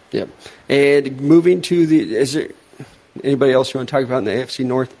 Yep. And moving to is there anybody else you want to talk about in the AFC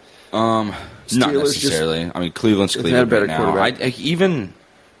North? Not necessarily. Cleveland's Cleveland right now. Even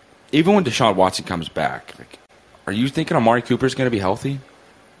when Deshaun Watson comes back, are you thinking Amari Cooper is going to be healthy?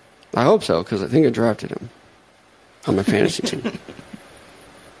 I hope so, because I think I drafted him on my fantasy team.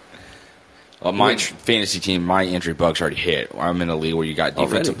 Well, my fantasy team, my injury bug's already hit. I'm in a league where you got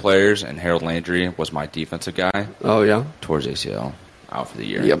defensive players, and Harold Landry was my defensive guy. Oh, yeah? Towards ACL, out for the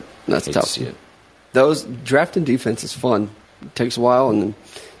year. Yep, that's tough. To see it. Those drafting defense is fun. It takes a while, and then,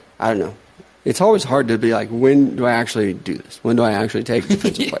 I don't know. It's always hard to be like, when do I actually do this? When do I actually take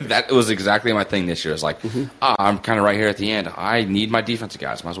defensive players? That was exactly my thing this year. It's like, I'm kind of right here at the end. I need my defensive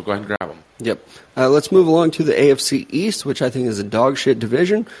guys. Might as well go ahead and grab them. Yep. Let's move along to the AFC East, which I think is a dog shit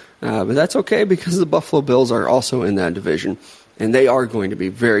division. But that's okay because the Buffalo Bills are also in that division. And they are going to be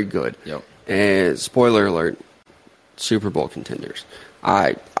very good. Yep. And spoiler alert, Super Bowl contenders.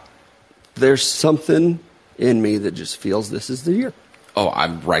 There's something in me that just feels this is the year. Oh,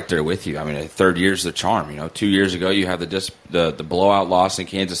 I'm right there with you. A third year's the charm. 2 years ago, you had the blowout loss in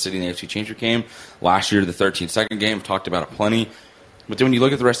Kansas City in the AFC Championship game. Last year, the 13-second game. Talked about it plenty. But then when you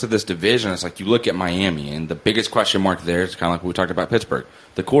look at the rest of this division, it's like you look at Miami, and the biggest question mark there is kind of like we talked about Pittsburgh.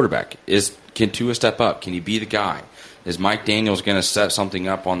 The quarterback. Can Tua step up? Can he be the guy? Is Mike Daniels going to set something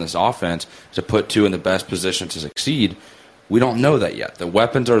up on this offense to put Tua in the best position to succeed? We don't know that yet. The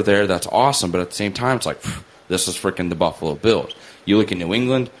weapons are there. That's awesome. But at the same time, it's like, this is freaking the Buffalo Bills. You look at New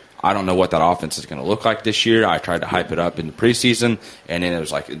England, I don't know what that offense is going to look like this year. I tried to hype it up in the preseason, and then it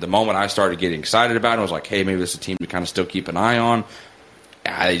was like the moment I started getting excited about it, I was like, hey, maybe this is a team to kind of still keep an eye on.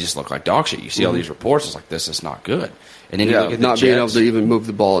 They just look like dog shit. You see all these reports, it's like, this is not good. And then you look at the Jets, being able to even move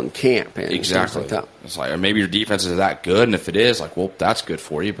the ball in camp. And exactly. Like that. It's like, maybe your defense is that good, and if it is, that's good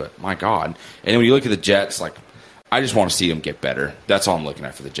for you, but my God. And then when you look at the Jets, I just want to see them get better. That's all I'm looking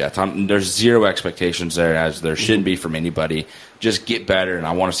at for the Jets. There's zero expectations there, as there shouldn't be from anybody. Just get better, and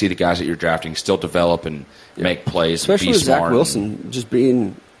I want to see the guys that you're drafting still develop and make plays. Especially and be with Zach Wilson just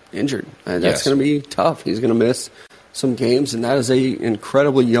being injured. That's going to be tough. He's going to miss some games, and that is an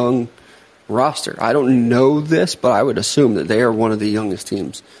incredibly young roster. I don't know this, but I would assume that they are one of the youngest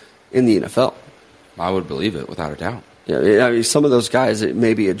teams in the NFL. I would believe it, without a doubt. Yeah, some of those guys, it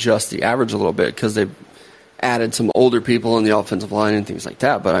maybe adjust the average a little bit because they've added some older people on the offensive line and things like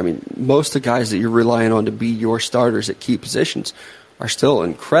that. But, most of the guys that you're relying on to be your starters at key positions are still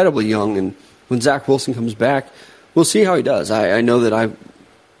incredibly young. And when Zach Wilson comes back, we'll see how he does. I know that I'm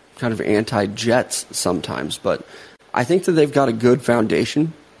kind of anti-Jets sometimes, but I think that they've got a good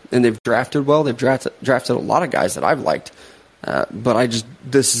foundation, and they've drafted well. They've drafted a lot of guys that I've liked. But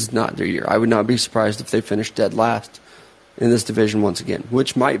this is not their year. I would not be surprised if they finish dead last in this division once again,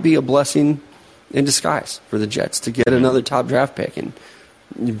 which might be a blessing in disguise for the Jets to get another top draft pick and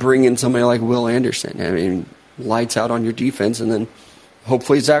you bring in somebody like Will Anderson. Lights out on your defense, and then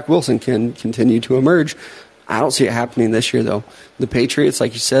hopefully Zach Wilson can continue to emerge. I don't see it happening this year, though. The Patriots,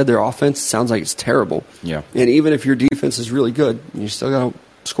 like you said, their offense sounds like it's terrible. Yeah. And even if your defense is really good, you still got to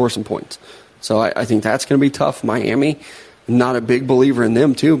score some points. So I think that's going to be tough. Miami, not a big believer in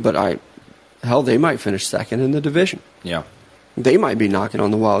them, too, but they might finish second in the division. Yeah. They might be knocking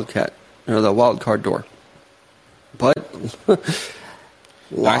on the wild card door. But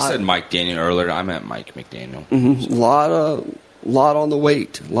I said Mike Daniel earlier. I meant Mike McDaniel. A lot of lot on the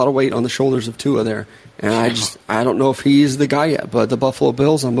weight, a lot of weight on the shoulders of Tua there. And I don't know if he's the guy yet. But the Buffalo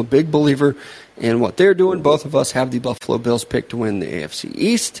Bills, I'm a big believer in what they're doing. Both of us have the Buffalo Bills picked to win the AFC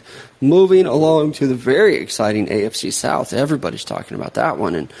East. Moving along to the very exciting AFC South. Everybody's talking about that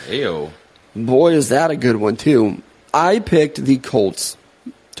one. And boy, is that a good one, too. I picked the Colts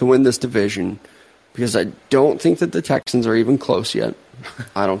to win this division because I don't think that the Texans are even close yet.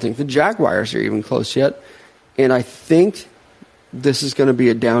 I don't think the Jaguars are even close yet. And I think this is going to be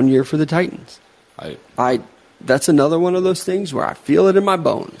a down year for the Titans. That's another one of those things where I feel it in my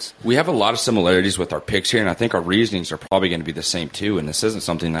bones. We have a lot of similarities with our picks here, and I think our reasonings are probably going to be the same too. And this isn't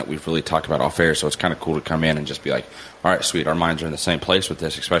something that we've really talked about off air, so it's kind of cool to come in and just be like, all right, sweet, our minds are in the same place with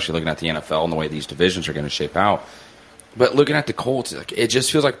this, especially looking at the NFL and the way these divisions are going to shape out. But looking at the Colts, it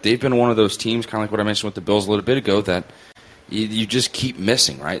just feels like they've been one of those teams, kind of like what I mentioned with the Bills a little bit ago, that you just keep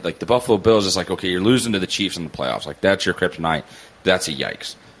missing, right? Like the Buffalo Bills is like, okay, you're losing to the Chiefs in the playoffs. Like that's your kryptonite. That's a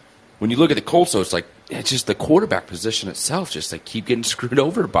yikes. When you look at the Colts, though, it's just the quarterback position itself. Just like keep getting screwed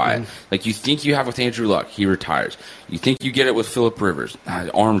over by it. Like you think you have with Andrew Luck, he retires. You think you get it with Phillip Rivers,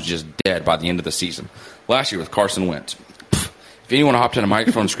 arm's just dead by the end of the season. Last year with Carson Wentz, if anyone hopped in a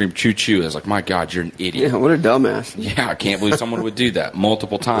microphone and screamed "choo choo," it's like, my God, you're an idiot. Yeah, what a dumbass. Yeah, I can't believe someone would do that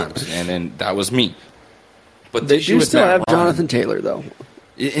multiple times, and then that was me. But they do still have Jonathan Taylor, though.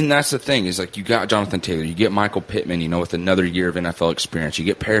 And that's the thing, is like you got Jonathan Taylor, you get Michael Pittman, with another year of NFL experience. You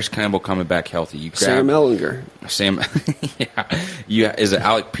get Paris Campbell coming back healthy. You grab Sam Ehlinger. Is it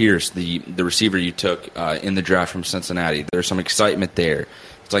Alec Pierce, the receiver you took in the draft from Cincinnati? There's some excitement there.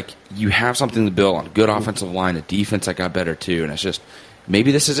 It's like you have something to build on. Good offensive line, a defense that got better too, and it's just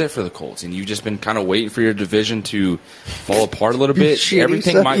maybe this is it for the Colts, and you've just been kind of waiting for your division to fall apart a little bit.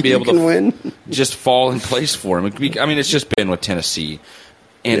 Everything might be able to win. Just fall in place for them. I mean, it's just been with Tennessee.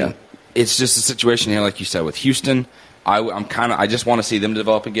 And it's just a situation here, like you said, with Houston. I just want to see them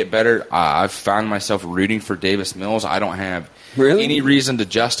develop and get better. I've found myself rooting for Davis Mills. I don't have any reason to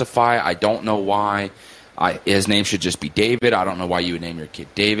justify. I don't know why. His name should just be David. I don't know why you would name your kid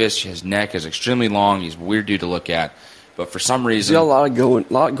Davis. His neck is extremely long. He's a weird dude to look at. But for some reason, a lot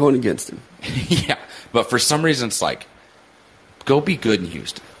going against him. Yeah, but for some reason, it's like, go be good in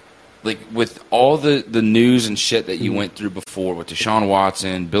Houston. Like, with all the news and shit that you went through before with Deshaun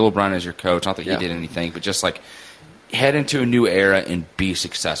Watson, Bill O'Brien as your coach, not that he did anything, but just, like, head into a new era and be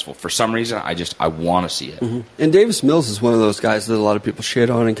successful. For some reason, I want to see it. Mm-hmm. And Davis Mills is one of those guys that a lot of people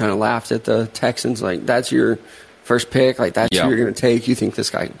shit on and kind of laughed at the Texans. Like, that's your first pick. Like, that's who you're going to take. You think this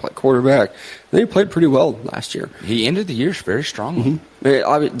guy can play quarterback. And then he played pretty well last year. He ended the year very strongly.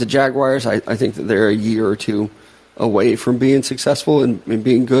 Mm-hmm. The Jaguars, I think that they're a year or two away from being successful and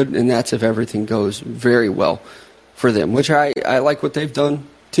being good, and that's if everything goes very well for them, which I like what they've done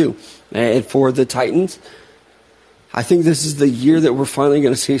too. And for the Titans, I think this is the year that we're finally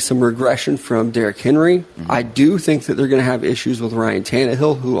going to see some regression from Derrick Henry. Mm-hmm. I do think that they're going to have issues with Ryan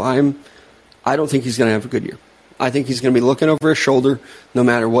Tannehill, who I don't think he's going to have a good year. I think he's going to be looking over his shoulder no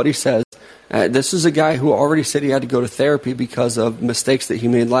matter what he says. This is a guy who already said he had to go to therapy because of mistakes that he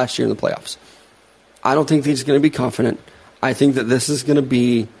made last year in the playoffs. I don't think he's going to be confident. I think that this is going to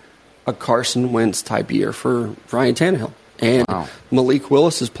be a Carson Wentz type year for Ryan Tannehill. And Malik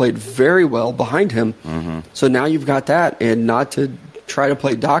Willis has played very well behind him. Mm-hmm. So now you've got that. And not to try to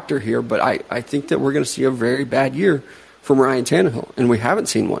play doctor here, but I think that we're going to see a very bad year from Ryan Tannehill. And we haven't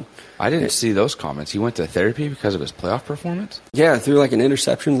seen one. I didn't see those comments. He went to therapy because of his playoff performance? Yeah, threw like an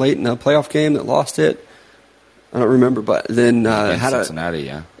interception late in a playoff game that lost it. I don't remember, but then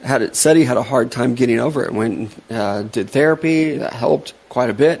said he had a hard time getting over it. Went and did therapy. That helped quite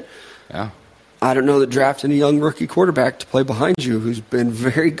a bit. Yeah. I don't know that drafting a young rookie quarterback to play behind you, who's been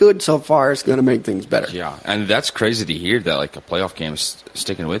very good so far, is going to make things better. Yeah, and that's crazy to hear that like a playoff game is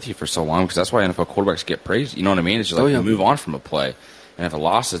sticking with you for so long, because that's why NFL quarterbacks get praised. You know what I mean? It's just like you move on from a play. And if a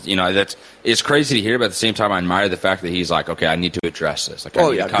loss is, it's crazy to hear, but at the same time, I admire the fact that he's like, okay, I need to address this. Like, I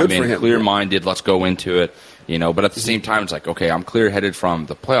need to come in clear-minded, let's go into it, But at the same time, it's like, okay, I'm clear-headed from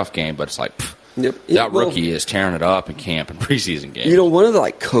the playoff game, but it's like, that rookie is tearing it up in camp and preseason games. One of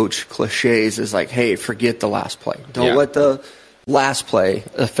the coach cliches is like, hey, forget the last play. Don't let the last play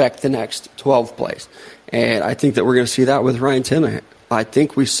affect the next 12 plays. And I think that we're going to see that with Ryan Tannehill. I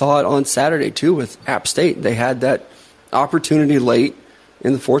think we saw it on Saturday, too, with App State. They had that opportunity late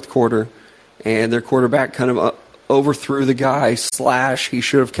in the fourth quarter, and their quarterback kind of overthrew the guy, he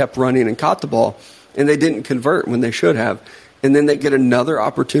should have kept running and caught the ball, and they didn't convert when they should have. And then they get another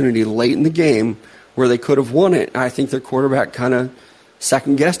opportunity late in the game where they could have won it. I think their quarterback kind of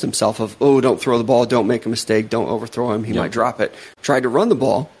second-guessed himself of, don't throw the ball, don't make a mistake, don't overthrow him, he might drop it. Tried to run the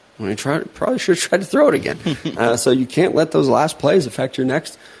ball, probably should have tried to throw it again. So you can't let those last plays affect your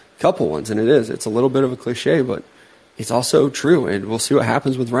next couple ones. And it's a little bit of a cliche, but it's also true. And we'll see what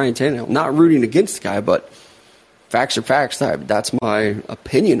happens with Ryan Tannehill. Not rooting against the guy, but facts are facts. That's my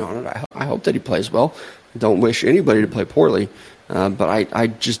opinion on it. I hope that he plays well. I don't wish anybody to play poorly. But I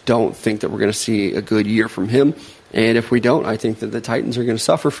just don't think that we're going to see a good year from him. And if we don't, I think that the Titans are going to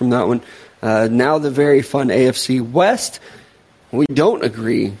suffer from that one. Now the very fun AFC West. We don't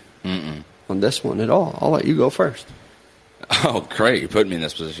agree on this one at all. I'll let you go first. Oh, great. You put me in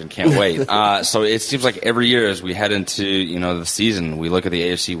this position. Can't wait. So it seems like every year as we head into the season, we look at the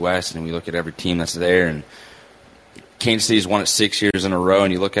AFC West and we look at every team that's there. And Kansas City's won it 6 years in a row,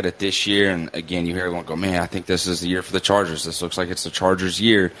 and you look at it this year, and again, you hear everyone go, man, I think this is the year for the Chargers. This looks like it's the Chargers'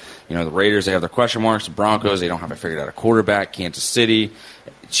 year. The Raiders, they have their question marks. The Broncos, they don't have it figured out a quarterback. Kansas City.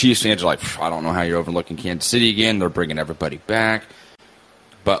 Chiefs fans are like, I don't know how you're overlooking Kansas City again. They're bringing everybody back.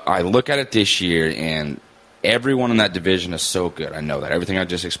 But I look at it this year, and everyone in that division is so good. I know that. Everything I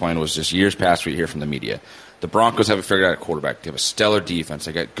just explained was just years past what you hear from the media. The Broncos haven't figured out a quarterback. They have a stellar defense.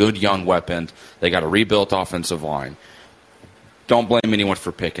 They got good young weapons. They got a rebuilt offensive line. Don't blame anyone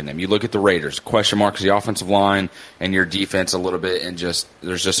for picking them. You look at the Raiders, question marks the offensive line and your defense a little bit, and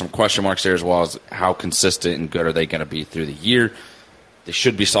there's just some question marks there as well as how consistent and good are they going to be through the year. They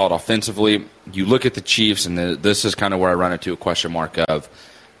should be solid offensively. You look at the Chiefs, and this is kind of where I run into a question mark of,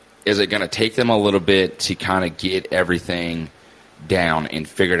 is it going to take them a little bit to kind of get everything down and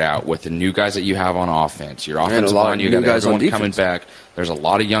figured out with the new guys that you have on offense? Your offensive line, you got everyone coming back. There's a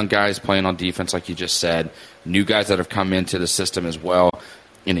lot of young guys playing on defense, like you just said. New guys that have come into the system as well.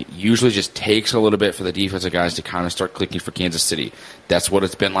 And it usually just takes a little bit for the defensive guys to kind of start clicking for Kansas City. That's what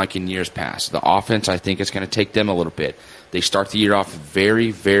it's been like in years past. The offense, I think it's going to take them a little bit. They start the year off very,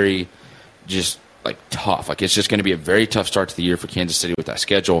 very just like tough. Like it's just going to be a very tough start to the year for Kansas City with that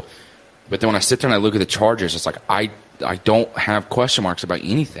schedule. But then when I sit there and I look at the Chargers, it's like I don't have question marks about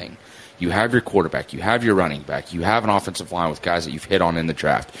anything. You have your quarterback. You have your running back. You have an offensive line with guys that you've hit on in the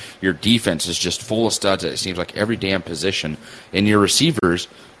draft. Your defense is just full of studs at it seems like every damn position. And your receivers,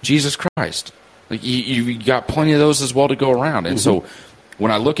 Jesus Christ. Like you got plenty of those as well to go around. And so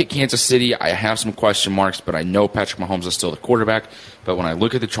when I look at Kansas City, I have some question marks, but I know Patrick Mahomes is still the quarterback. But when I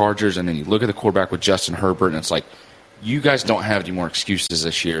look at the Chargers and then you look at the quarterback with Justin Herbert, and it's like, you guys don't have any more excuses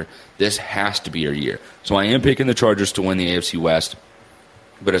this year. This has to be your year. So I am picking the Chargers to win the AFC West.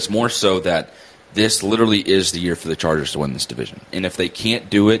 But it's more so that this literally is the year for the Chargers to win this division. And if they can't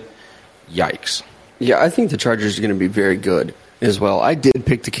do it, yikes. Yeah, I think the Chargers are going to be very good as well. I did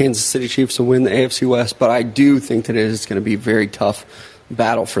pick the Kansas City Chiefs to win the AFC West, but I do think that it is going to be a very tough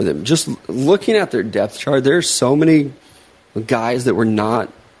battle for them. Just looking at their depth chart, there's so many guys that were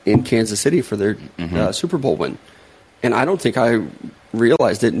not in Kansas City for their Super Bowl win. And I don't think I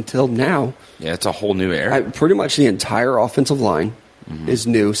realized it until now. Yeah, it's a whole new era. Pretty much the entire offensive line is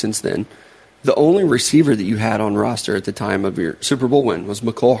new since then. The only receiver that you had on roster at the time of your Super Bowl win was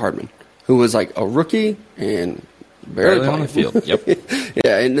McCole Hardman, who was like a rookie and barely on the field. Yep.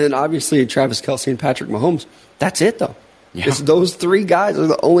 Yeah, and then obviously Travis Kelce and Patrick Mahomes. That's it, though. Yeah. Those three guys are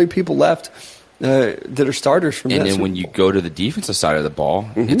the only people left that are starters from that. And then Super when Bowl. you go to the defensive side of the ball,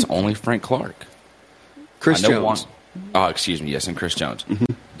 it's only Frank Clark. Chris Jones. Yes, and Chris Jones.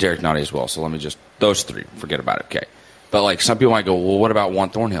 Derek Nottie as well. So let me just, those three, forget about it. Okay. But like some people might go, well, what about Juan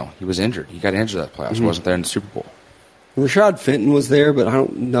Thornhill? He was injured. He got injured that playoffs. He wasn't there in the Super Bowl. Rashad Fenton was there, but I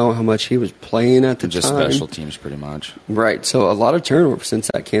don't know how much he was playing at the Just time. special teams, pretty much. Right. So a lot of turnover since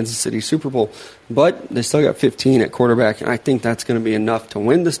that Kansas City Super Bowl. But they still got 15 at quarterback, and I think that's going to be enough to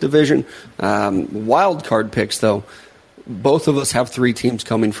win this division. Wild card picks, though. Both of us have three teams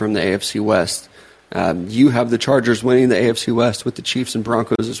coming from the AFC West. You have the Chargers winning the AFC West with the Chiefs and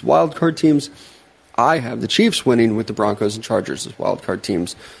Broncos as wild card teams. I have the Chiefs winning with the Broncos and Chargers as wild card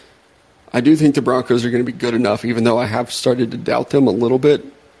teams. I do think the Broncos are going to be good enough, even though I have started to doubt them a little bit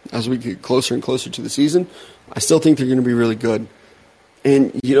as we get closer and closer to the season. I still think they're going to be really good.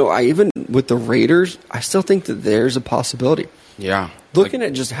 And, I even with the Raiders, I still think that there's a possibility. Yeah. Looking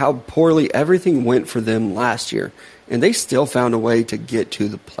at just how poorly everything went for them last year, and they still found a way to get to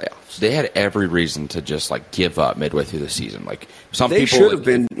the playoffs. They had every reason to just give up midway through the season. They should have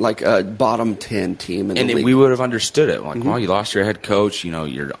been like a bottom 10 team in the league. And we would have understood it. Well, you lost your head coach.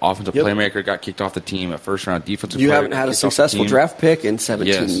 Your offensive playmaker got kicked off the team. A first round defensive player. You haven't had a successful draft pick in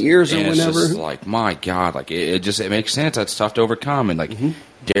 17 years or and whenever. It's just my God, it makes sense. That's tough to overcome. And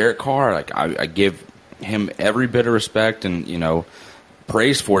Derek Carr, I give him every bit of respect and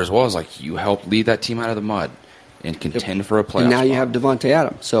praise for it as well as you helped lead that team out of the mud and contend for a playoff. And now spot. you have Devontae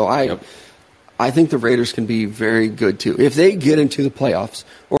Adams. So I I think the Raiders can be very good too. If they get into the playoffs,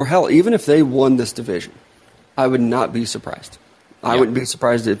 or hell, even if they won this division, I would not be surprised. I wouldn't be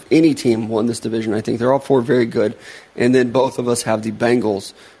surprised if any team won this division. I think they're all four very good. And then both of us have the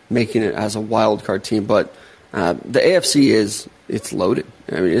Bengals making it as a wild card team. But the AFC it's loaded.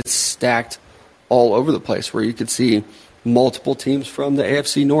 I mean, it's stacked all over the place where you could see multiple teams from the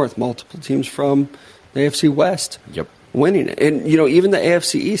AFC North, multiple teams from the AFC West winning it. And, even the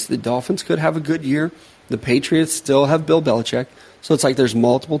AFC East, the Dolphins could have a good year. The Patriots still have Bill Belichick. So it's like there's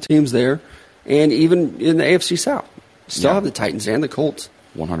multiple teams there. And even in the AFC South. Still have the Titans and the Colts.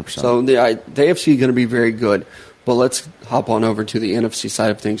 100%. So the AFC is going to be very good. But let's hop on over to the NFC side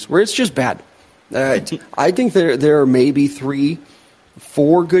of things, where it's just bad. I think there are maybe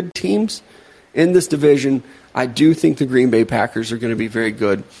 3-4 good teams in this division. I do think the Green Bay Packers are going to be very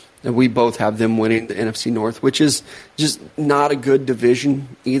good. And we both have them winning the NFC North, which is just not a good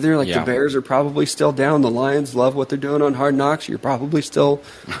division either. Like the Bears are probably still down. The Lions love what they're doing on Hard Knocks. You're probably still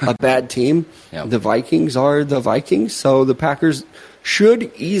a bad team. The Vikings are the Vikings. So the Packers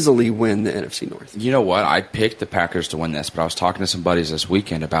should easily win the NFC North. You know what? I picked the Packers to win this, but I was talking to some buddies this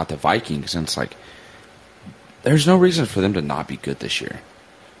weekend about the Vikings, and it's like there's no reason for them to not be good this year.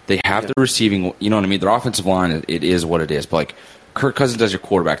 They have the receiving, you know what I mean? Their offensive line, it is what it is. But, like, Kirk Cousins does your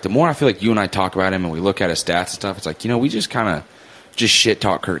quarterback. The more I feel like you and I talk about him and we look at his stats and stuff, it's like, we just kind of just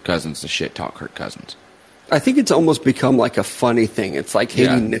shit-talk Kirk Cousins to shit-talk Kirk Cousins. I think it's almost become like a funny thing. It's like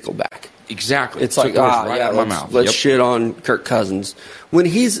hating Nickelback. Exactly. It's like, let's shit on Kirk Cousins. When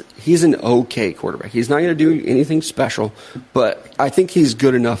he's an okay quarterback. He's not going to do anything special, but I think he's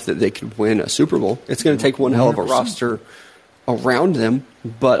good enough that they could win a Super Bowl. It's going to take one hell of a roster around them,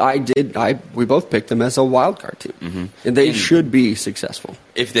 but we both picked them as a wild card team, and they should be successful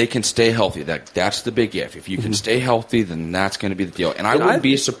if they can stay healthy. That's the big if. If you can stay healthy, then that's going to be the deal. And I wouldn't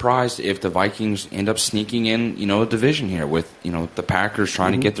be surprised if the Vikings end up sneaking in, a division here with the Packers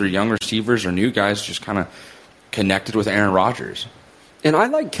trying to get their young receivers or new guys just kind of connected with Aaron Rodgers. And I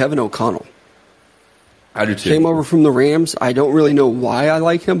like Kevin O'Connell. I do too. Came over from the Rams. I don't really know why I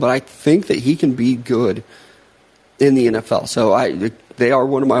like him, but I think that he can be good in the NFL. So they are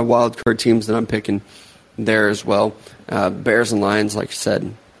one of my wild card teams that I'm picking there as well. Bears and Lions, like I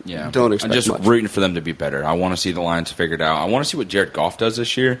said, don't expect I'm just much. Rooting for them to be better. I want to see the Lions figured out. I want to see what Jared Goff does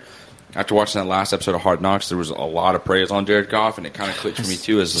this year. After watching that last episode of Hard Knocks, there was a lot of praise on Jared Goff, and it kind of clicked for me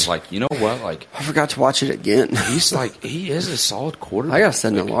too. It's like, you know what? Like, I forgot to watch it again. he is a solid quarterback. I gotta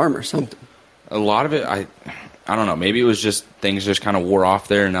set an alarm or something. A lot of it, I don't know. Maybe it was just things just kind of wore off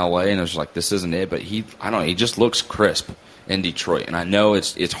there in LA, and it was like, this isn't it. But he just looks crisp in Detroit, and I know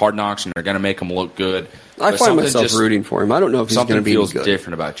it's Hard Knocks, and they're going to make him look good. I find myself rooting for him. I don't know if he's going to be good. Something feels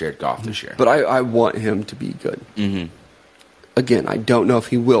different about Jared Goff this year, but I want him to be good. Mm-hmm. Again, I don't know if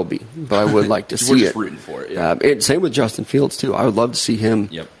he will be, but I would like to see it. We're just rooting for it. Yeah. Same with Justin Fields too. I would love to see him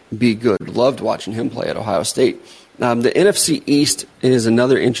be good. Loved watching him play at Ohio State. The NFC East is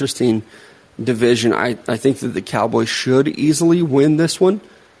another interesting division. I think that the Cowboys should easily win this one,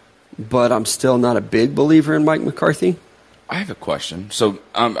 but I'm still not a big believer in Mike McCarthy. I have a question. So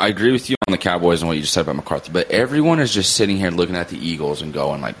I agree with you on the Cowboys and what you just said about McCarthy, but everyone is just sitting here looking at the Eagles and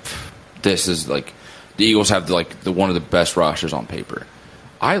going like, this is like, the Eagles have one of the best rosters on paper.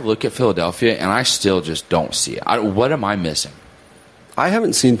 I look at Philadelphia and I still just don't see it. What am I missing? I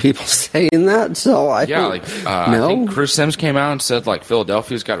haven't seen people saying that, so I don't know. I think Chris Sims came out and said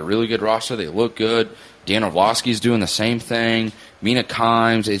Philadelphia's got a really good roster. They look good. Dan Orlovsky's doing the same thing. Mina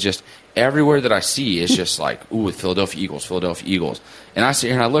Kimes. It's just everywhere that I see is just Philadelphia Eagles. And I sit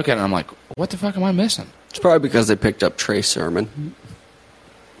here and I look at it and I'm like, what the fuck am I missing? It's probably because they picked up Trey Sermon.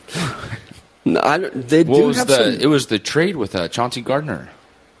 It was the trade with Chauncey Gardner.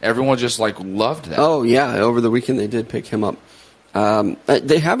 Everyone just loved that. Oh yeah, over the weekend they did pick him up.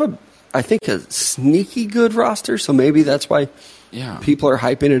 They have I think a sneaky good roster, so maybe that's why people are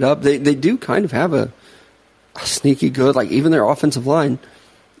hyping it up. They do kind of have a sneaky good, even their offensive line.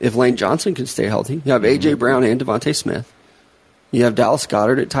 If Lane Johnson can stay healthy, you have A.J. Brown and Devontae Smith. You have Dallas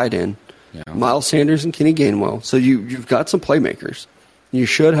Goedert at tight end, Miles Sanders and Kenny Gainwell. So you've got some playmakers. You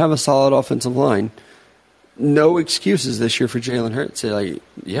should have a solid offensive line. No excuses this year for Jalen Hurts.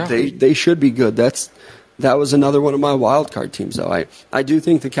 They should be good. That was another one of my wild card teams, though. I do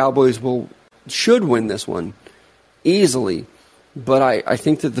think the Cowboys should win this one easily, but I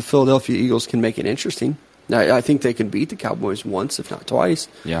think that the Philadelphia Eagles can make it interesting. I think they can beat the Cowboys once, if not twice.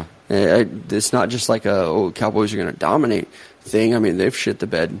 Yeah, it's not just like Cowboys are going to dominate thing. I mean, they've shit the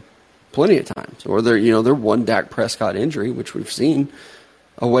bed plenty of times, or they're one Dak Prescott injury, which we've seen,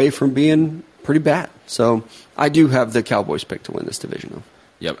 away from being pretty bad. So I do have the Cowboys pick to win this division, though.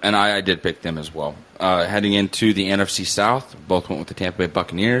 Yep, and I did pick them as well. Heading into the NFC South, both went with the Tampa Bay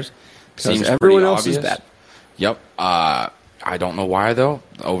Buccaneers. Seems everyone else is bad. Yep. I don't know why, though.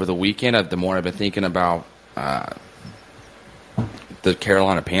 Over the weekend, the more I've been thinking about the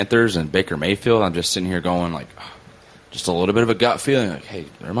Carolina Panthers and Baker Mayfield, I'm just sitting here going, like, just a little bit of a gut feeling, like, hey,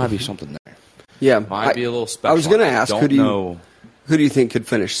 there might be something there. Yeah. Might be a little special. I was going to ask, who do you think could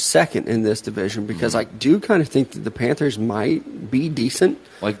finish second in this division? Because I do kind of think that the Panthers might be decent.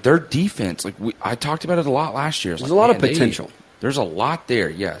 Like, their defense, I talked about it a lot last year. There's a lot of potential. There's a lot there,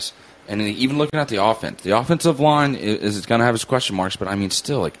 yes. And even looking at the offense, the offensive line is going to have its question marks, but I mean,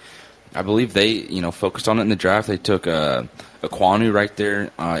 still, like, I believe they, focused on it in the draft. They took Ekwonu right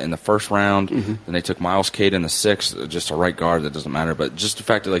there in the first round, and they took Miles Cade in the sixth, just a right guard. That doesn't matter, but just the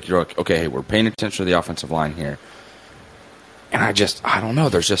fact that, like, you're like, okay, hey, we're paying attention to the offensive line here. And I don't know.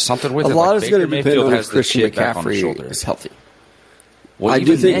 There's just something with it. A lot is going to depend on if Christian McCaffrey is healthy. Well,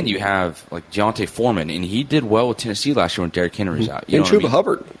 even then, you have, like, Deontay Foreman, and he did well with Tennessee last year when Derrick Henry was out. And Chuba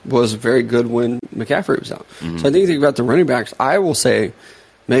Hubbard was very good when McCaffrey was out. So I think about the running backs, I will say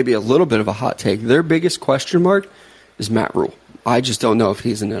maybe a little bit of a hot take. Their biggest question mark is Matt Rule. I just don't know if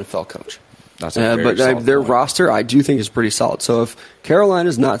he's an NFL coach. That's a very solid their point. roster, I do think, is pretty solid. So if Carolina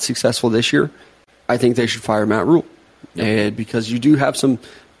is not successful this year, I think they should fire Matt Rule. And because you do have some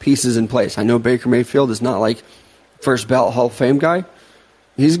pieces in place. I know Baker Mayfield is not like first ballot Hall of Fame guy.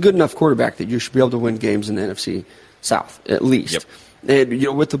 He's a good enough quarterback that you should be able to win games in the NFC South, at least. Yep.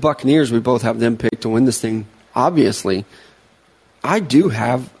 And with the Buccaneers, we both have them picked to win this thing. Obviously, I do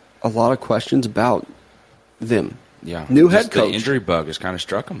have a lot of questions about them. Yeah. New head coach. The injury bug has kind of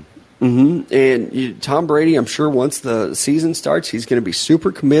struck him. And Tom Brady, I'm sure once the season starts, he's going to be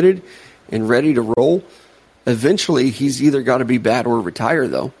super committed and ready to roll. Eventually, he's either got to be bad or retire,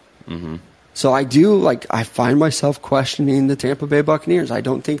 though. So I find myself questioning the Tampa Bay Buccaneers. I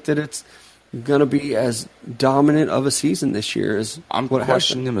don't think that it's going to be as dominant of a season this year as I'm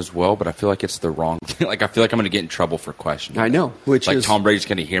questioning them as well, but I feel like it's the wrong thing. Like, I feel like I'm going to get in trouble for questioning. I know. Tom Brady's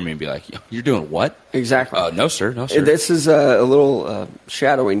going to hear me and be like, you're doing what? Exactly. No, sir. This is a little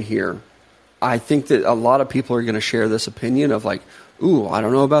shadowing here. I think that a lot of people are going to share this opinion of like, ooh, I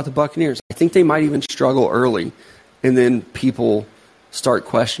don't know about the Buccaneers. I think they might even struggle early, and then people start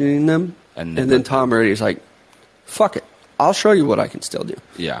questioning them, and then Tom Brady's like, fuck it. I'll show you what I can still do.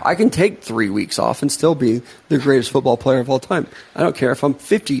 Yeah. I can take 3 weeks off and still be the greatest football player of all time. I don't care if I'm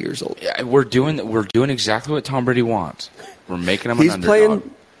 50 years old. Yeah, we're doing exactly what Tom Brady wants. We're making him an underdog. He's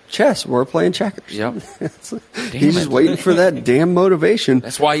playing chess. We're playing checkers. Yep. He's just waiting for that damn motivation.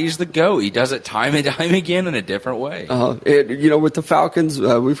 That's why he's the GOAT. He does it time and time again in a different way. With the Falcons,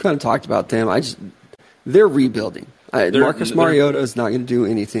 we've kind of talked about them. They're rebuilding. Marcus Mariota is not going to do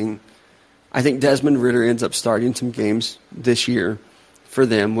anything. I think Desmond Ridder ends up starting some games this year for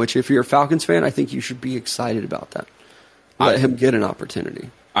them, which if you're a Falcons fan, I think you should be excited about that. Let him get an opportunity.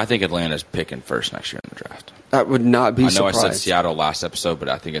 I think Atlanta's picking first next year in the draft. That would not be surprised. I know I said Seattle last episode, but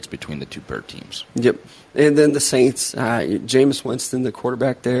I think it's between the two bird teams. Yep. And then the Saints, Jameis Winston, the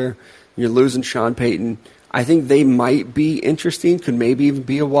quarterback there. You're losing Sean Payton. I think they might be interesting, could maybe even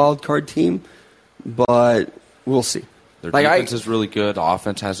be a wild card team, but we'll see. Their defense is really good. The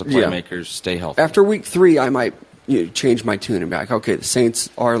offense has the playmakers. Yeah. Stay healthy. After week 3, I might change my tune and be like, okay, the Saints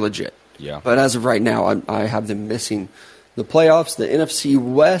are legit. Yeah. But as of right now, I have them missing the playoffs. The NFC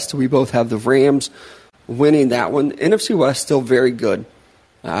West, we both have the Rams winning that one. NFC West still very good.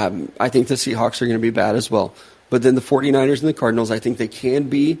 I think the Seahawks are going to be bad as well. But then the 49ers and the Cardinals, I think they can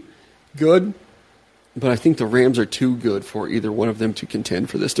be good. But I think the Rams are too good for either one of them to contend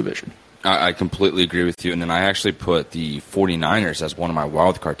for this division. I completely agree with you. And then I actually put the 49ers as one of my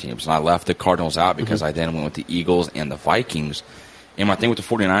wildcard teams. And I left the Cardinals out because I then went with the Eagles and the Vikings. And my thing with the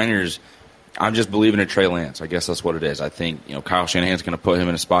 49ers, I'm just believing in Trey Lance. I guess that's what it is. I think Kyle Shanahan's going to put him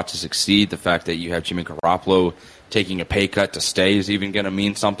in a spot to succeed. The fact that you have Jimmy Garoppolo taking a pay cut to stay is even going to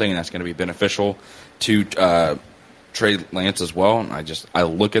mean something, and that's going to be beneficial to Trey Lance as well. And I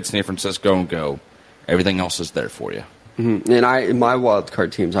look at San Francisco and go, everything else is there for you. And in my wild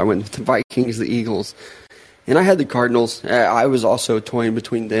card teams, I went with the Vikings, the Eagles, and I had the Cardinals. I was also toying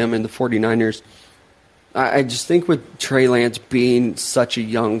between them and the 49ers. I just think with Trey Lance being such a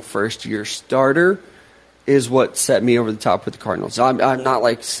young first-year starter is what set me over the top with the Cardinals. I'm not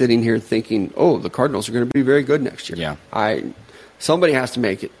like sitting here thinking, oh, the Cardinals are going to be very good next year. Yeah. Somebody has to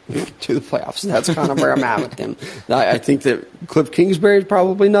make it to the playoffs. That's kind of where I'm at with them. I think that Cliff Kingsbury is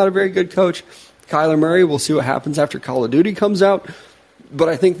probably not a very good coach. Kyler Murray, we'll see what happens after Call of Duty comes out. But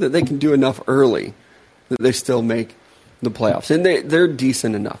I think that they can do enough early that they still make the playoffs. And they're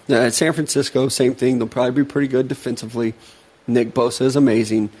decent enough. San Francisco, same thing. They'll probably be pretty good defensively. Nick Bosa is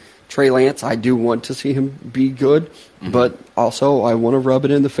amazing. Trey Lance, I do want to see him be good, but also I want to rub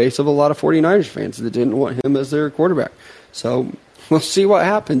it in the face of a lot of 49ers fans that didn't want him as their quarterback. So we'll see what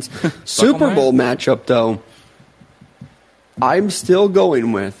happens. Super Bowl matchup, though, I'm still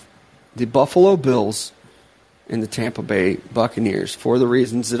going with the Buffalo Bills and the Tampa Bay Buccaneers for the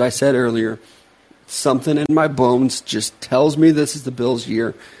reasons that I said earlier. Something in my bones just tells me this is the Bills'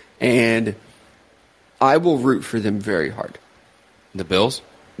 year, and I will root for them very hard. The Bills?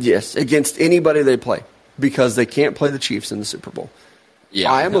 Yes, against anybody they play, because they can't play the Chiefs in the Super Bowl.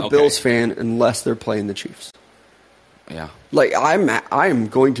 Yeah, I am a Bills fan unless they're playing the Chiefs. Yeah. Like, I'm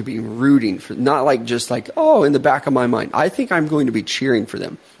going to be rooting for, not like just like, oh, in the back of my mind. I think I'm going to be cheering for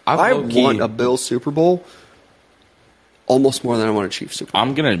them. I want a Bills Super Bowl almost more than I want a Chiefs Super Bowl.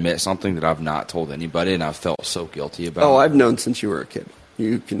 I'm going to admit something that I've not told anybody, and I've felt so guilty about. Oh, I've known since you were a kid.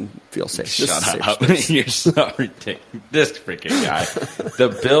 You can feel safe. Shut up. You're so ridiculous. This freaking guy. The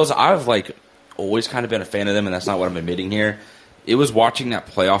Bills, I've always kind of been a fan of them, and that's not what I'm admitting here. It was watching that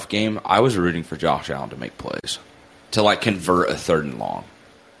playoff game, I was rooting for Josh Allen to make plays, to convert a 3rd and long.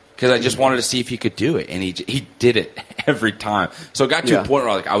 Because I just wanted to see if he could do it, and he did it every time. So it got to a point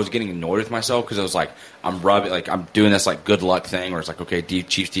where I was getting annoyed with myself because I was I'm doing this good luck thing where it's okay,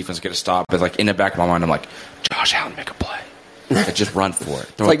 Chiefs defense get a stop, but in the back of my mind I'm like, Josh Allen, make a play. Just run for it.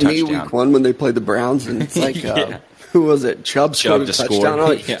 Throw it's a me week 1 when they played the Browns, and it's who was it? Chubb scored a touchdown.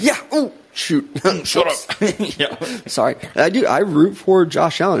 Oh, shoot. Shut up. Sorry. I root for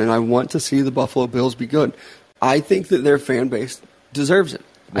Josh Allen, and I want to see the Buffalo Bills be good. I think that their fan base deserves it.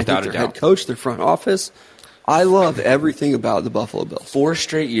 Without I think their head coach, their front office. I love everything about the Buffalo Bills. 4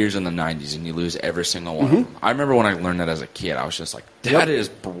 straight years in the 90s, and you lose every single one of them. I remember when I learned that as a kid, I was just like, that is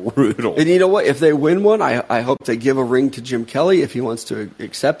brutal. And you know what? If they win one, I hope they give a ring to Jim Kelly if he wants to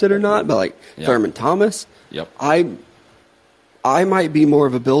accept it or not. But Thurman Thomas, I might be more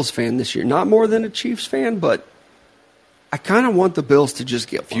of a Bills fan this year. Not more than a Chiefs fan, but I kind of want the Bills to just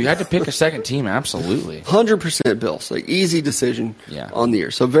get one. If you had to pick a second team, absolutely. 100% Bills. Easy decision on the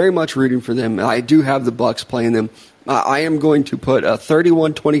year. So very much rooting for them. I do have the Bucs playing them. I am going to put a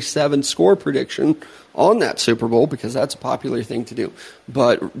 31-27 score prediction on that Super Bowl because that's a popular thing to do.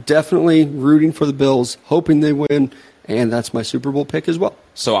 But definitely rooting for the Bills, hoping they win, and that's my Super Bowl pick as well.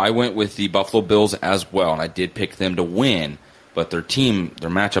 So I went with the Buffalo Bills as well, and I did pick them to win. But their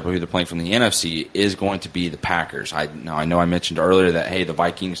matchup of who they're playing from the NFC is going to be the Packers. I know I mentioned earlier that, hey, the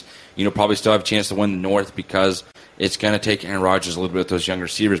Vikings, probably still have a chance to win the North because it's going to take Aaron Rodgers a little bit with those young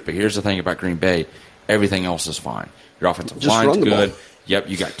receivers. But here's the thing about Green Bay. Everything else is fine. Your offensive line's good. Yep,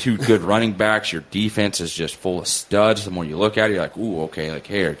 you got 2 good running backs. Your defense is just full of studs. The more you look at it, you're like, ooh, okay,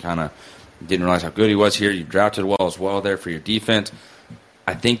 hey, I kind of didn't realize how good he was here. You drafted well there for your defense.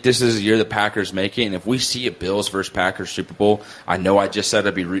 I think this is the year the Packers make it, and if we see a Bills versus Packers Super Bowl, I know I just said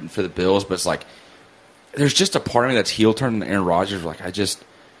I'd be rooting for the Bills, but it's there's just a part of me that's heel turning to Aaron Rodgers. I just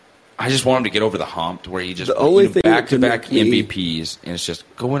want him to get over the hump to where he just back-to-back MVPs, and it's just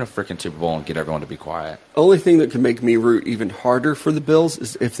go win a freaking Super Bowl and get everyone to be quiet. Only thing that can make me root even harder for the Bills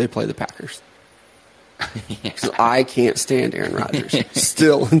is if they play the Packers. Because I can't stand Aaron Rodgers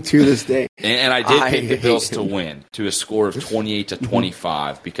still to this day. And I did pick the Bills to win to a score of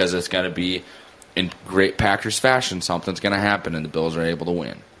 28-25 because it's going to be in great Packers fashion. Something's going to happen, and the Bills are able to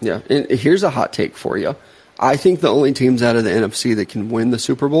win. Yeah, and here's a hot take for you. I think the only teams out of the NFC that can win the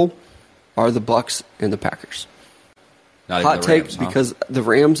Super Bowl are the Bucs and the Packers. Not hot even the take Rams, because the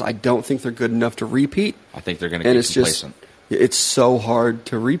Rams, I don't think they're good enough to repeat. I think they're going to get complacent. It's so hard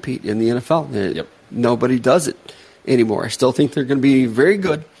to repeat in the NFL. Nobody does it anymore. I still think they're going to be very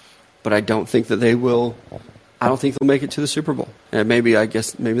good, but I don't think that they will. I don't think they'll make it to the Super Bowl. And maybe that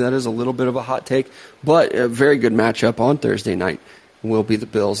is a little bit of a hot take, but a very good matchup on Thursday night will be the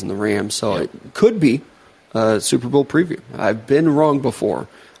Bills and the Rams. So it could be a Super Bowl preview. I've been wrong before.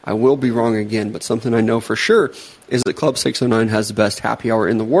 I will be wrong again, but something I know for sure is that Club 609 has the best happy hour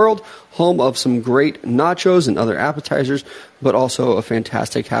in the world, home of some great nachos and other appetizers, but also a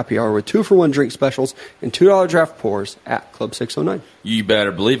fantastic happy hour with 2-for-1 drink specials and $2 draft pours at Club 609. You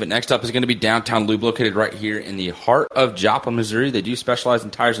better believe it. Next up is going to be Downtown Lube, located right here in the heart of Joplin, Missouri. They do specialize in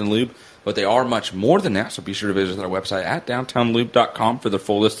tires and lube, but they are much more than that, so be sure to visit their website at downtownlube.com for the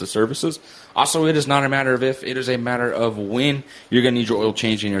full list of services. Also, it is not a matter of if, it is a matter of when you're going to need your oil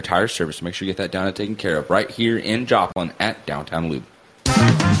change and your tire service. So make sure you get that done and taken care of right here in Joplin at Downtown Lube.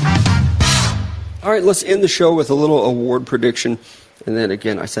 All right, let's end the show with a little award prediction. And then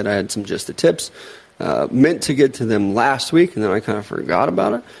again, I said I had some just the tips. Meant to get to them last week, and then I kind of forgot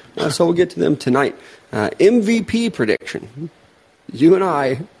about it. So we'll get to them tonight. MVP prediction. You and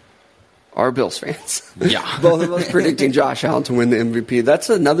I are Bills fans. Yeah. Both of us predicting Josh Allen to win the MVP. That's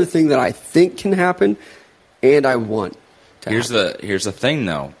another thing that I think can happen, and I want to Here's the thing,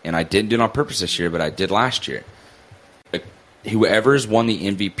 though, and I didn't do it on purpose this year, but I did last year. Whoever's won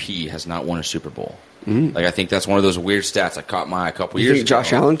the MVP has not won a Super Bowl. Mm-hmm. Like, I think that's one of those weird stats I caught a couple years ago. You think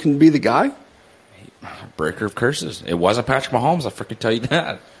Josh Allen can be the guy? Breaker of curses. It wasn't Patrick Mahomes, I freaking tell you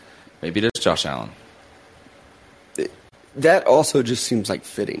that. Maybe it is Josh Allen. That also just seems like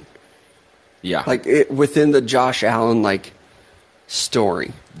fitting. Yeah. Like, within the Josh Allen, like,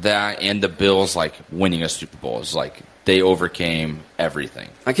 story. That and the Bills, like, winning a Super Bowl is like, they overcame everything.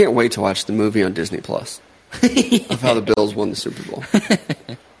 I can't wait to watch the movie on Disney Plus of how the Bills won the Super Bowl.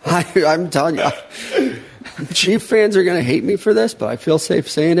 I'm telling you, Chief fans are going to hate me for this, but I feel safe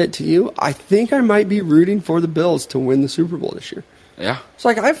saying it to you. I think I might be rooting for the Bills to win the Super Bowl this year. Yeah. It's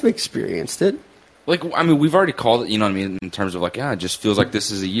like, I've experienced it. Like, I mean, we've already called it, you know what I mean, in terms of like, yeah, it just feels like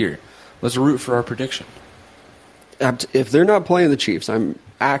this is a year. Let's root for our prediction. If they're not playing the Chiefs, I'm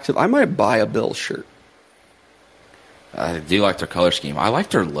active. I might buy a Bills shirt. I do like their color scheme. I like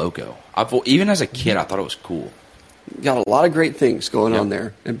their logo. Even as a kid, I thought it was cool. Got a lot of great things going on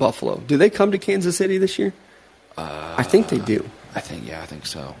there in Buffalo. Do they come to Kansas City this year? I think they do. I think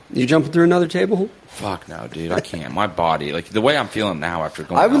so. You jumping through another table? Fuck no, dude. I can't. My body, like the way I'm feeling now after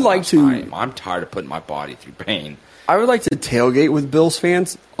going. I would like to. I'm tired of putting my body through pain. I would like to tailgate with Bills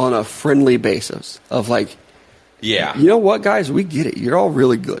fans on a friendly basis of like, yeah, you know what, guys, we get it. You're all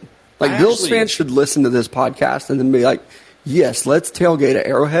really good. Like, Bills fans should listen to this podcast and then be like, yes, let's tailgate at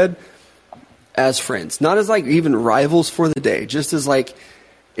Arrowhead as friends. Not as, like, even rivals for the day. Just as, like,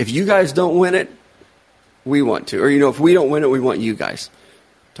 if you guys don't win it, we want to. Or, you know, if we don't win it, we want you guys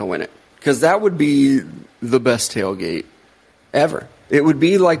to win it. Because that would be the best tailgate ever. It would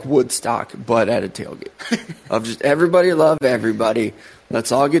be like Woodstock, but at a tailgate. Of just everybody love everybody.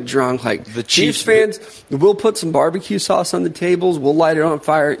 Let's all get drunk. Like, the Chiefs fans, we'll put some barbecue sauce on the tables. We'll light it on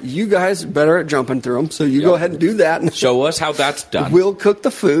fire. You guys are better at jumping through them, so you go ahead and do that. Show us how that's done. We'll cook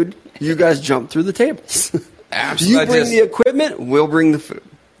the food. You guys jump through the tables. Absolutely. You bring the equipment, we'll bring the food.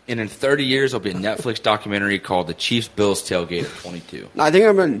 And in 30 years, there'll be a Netflix documentary called The Chiefs-Bills Tailgate of 22. I think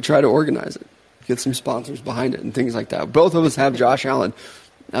I'm going to try to organize it. Get some sponsors behind it and things like that. Both of us have Josh Allen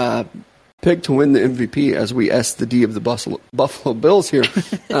picked to win the MVP as we S the D of the Buffalo Bills here.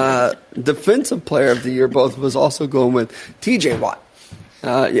 Defensive player of the year, both of us also going with TJ Watt.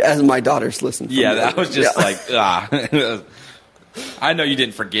 As my daughters listen. Yeah, that was just I know you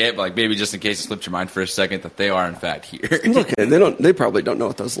didn't forget, but like maybe just in case it slipped your mind for a second that they are in fact here. Okay, they probably don't know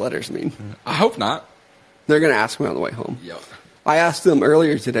what those letters mean. I hope not. They're going to ask me on the way home. Yep. I asked them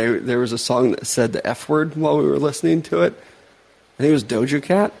earlier today, there was a song that said the F word while we were listening to it. I think it was Doja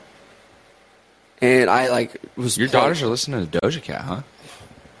Cat. And I was... Your daughters are listening to Doja Cat, huh?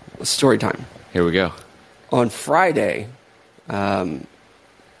 Story time. Here we go. On Friday, they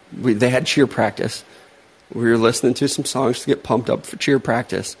had cheer practice. We were listening to some songs to get pumped up for cheer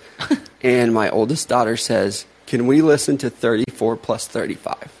practice. And my oldest daughter says, can we listen to 34 plus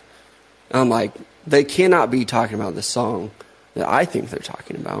 35? I'm like, they cannot be talking about the song that I think they're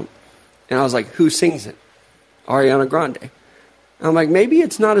talking about. And I was like, who sings it? Ariana Grande. And I'm like, maybe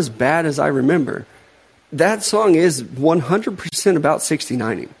it's not as bad as I remember. That song is 100% about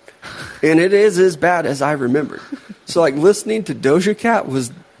 69ing. And it is as bad as I remember. So, like, listening to Doja Cat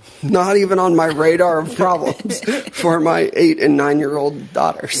was not even on my radar of problems for my 8 and 9-year-old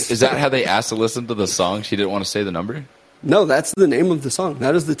daughters. Is that how they asked to listen to the song? She didn't want to say the number? No, that's the name of the song.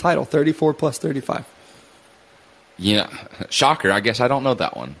 That is the title, 34 plus 35. Yeah. Shocker. I guess I don't know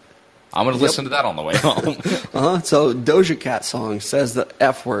that one. I'm going to listen to that on the way home. So Doja Cat song says the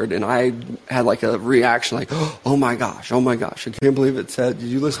F word, and I had like a reaction like, oh my gosh, I can't believe it said, did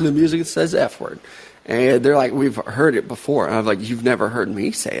you listen to music that says F word? And they're like, we've heard it before. And I'm like, you've never heard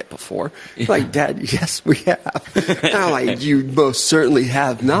me say it before. Yeah. Like, Dad, yes, we have. And I'm like, you most certainly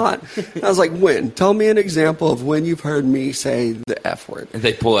have not. And I was like, when? Tell me an example of when you've heard me say the F word. And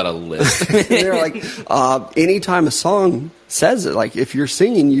they pull out a list. And they're like, anytime a song says it, like if you're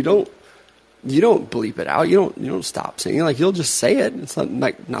singing, you don't bleep it out. You don't stop singing. Like, you'll just say it. It's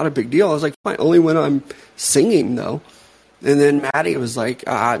not a big deal. I was like, fine. Only when I'm singing, though. And then Maddie was like,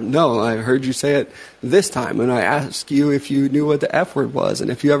 no, I heard you say it this time. And I asked you if you knew what the F word was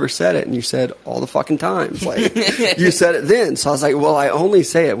and if you ever said it. And you said all the fucking times. Like, you said it then. So I was like, well, I only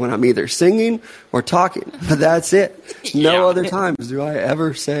say it when I'm either singing or talking. But that's it. No other times do I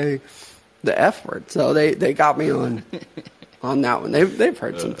ever say the F word. So they got me on that one. They've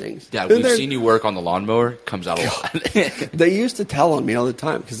heard some things. Yeah, we've seen you work on the lawnmower. Comes out a lot. They used to tell on me all the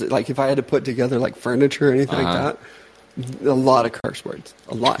time. Because, like, if I had to put together, like, furniture or anything like that, A lot of curse words.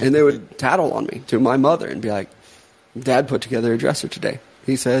 A lot. And they would tattle on me to my mother and be like, Dad put together a dresser today.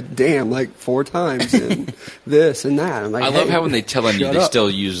 He said, damn, like 4 times and this and that. I'm like, I love how when they tell you, they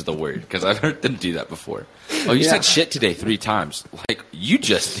still use the word, because I've heard them do that before. Oh, you said shit today 3 times. Like, you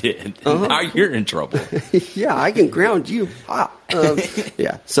just did. Now you're in trouble. Yeah, I can ground you.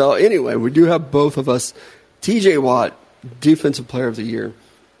 Yeah. So anyway, we do have both of us. TJ Watt, Defensive Player of the Year,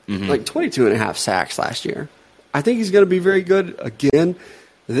 like 22 and a half sacks last year. I think he's going to be very good again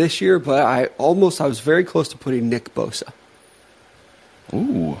this year, but I was very close to putting Nick Bosa.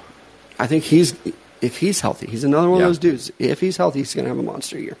 Ooh. I think if he's healthy, he's another one of those dudes. If he's healthy, he's going to have a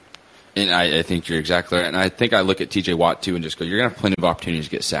monster year. And I think you're exactly right. And I think I look at TJ Watt, too, and just go, you're going to have plenty of opportunities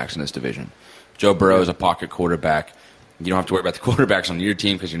to get sacks in this division. Joe Burrow is a pocket quarterback. You don't have to worry about the quarterbacks on your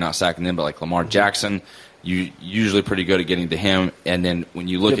team because you're not sacking them. But like Lamar Jackson, you're usually pretty good at getting to him. And then when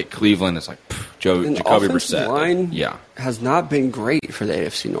you look at Cleveland, it's like Jacoby Brissett. The line has not been great for the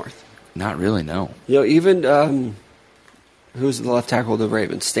AFC North. Not really, no. Even who's the left tackle of the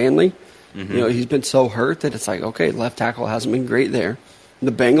Ravens? Stanley. He's been so hurt that it's like, okay, left tackle hasn't been great there.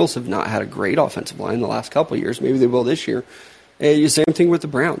 The Bengals have not had a great offensive line the last couple of years. Maybe they will this year. And same thing with the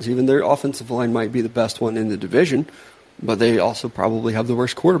Browns. Even their offensive line might be the best one in the division, but they also probably have the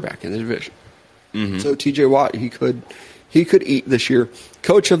worst quarterback in the division. So TJ Watt, he could eat this year.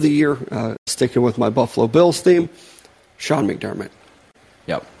 Coach of the Year, sticking with my Buffalo Bills theme, Sean McDermott.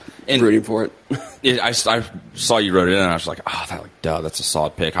 Yep. And rooting for it. I saw you wrote it in, and I was like, that's a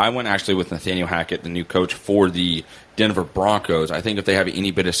solid pick. I went actually with Nathaniel Hackett, the new coach for the Denver Broncos. I think if they have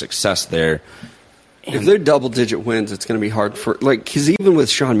any bit of success there, if they're double-digit wins, it's going to be hard for because even with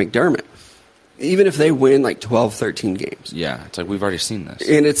Sean McDermott, even if they win like 12, 13 games, it's like we've already seen this,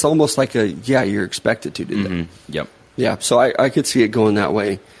 and it's almost like you're expected to do that. Yep. Yeah, so I could see it going that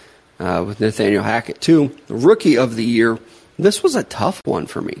way with Nathaniel Hackett too. Rookie of the Year. This was a tough one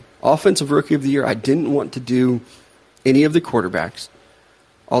for me. Offensive Rookie of the Year, I didn't want to do any of the quarterbacks,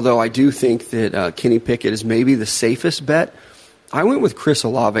 although I do think that Kenny Pickett is maybe the safest bet. I went with Chris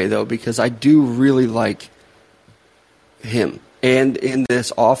Olave, though, because I do really like him. And in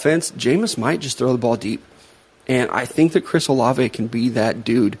this offense, Jameis might just throw the ball deep. And I think that Chris Olave can be that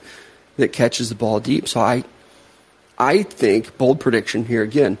dude that catches the ball deep. So I think, bold prediction here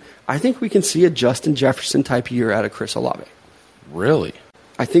again, I think we can see a Justin Jefferson type year out of Chris Olave. Really?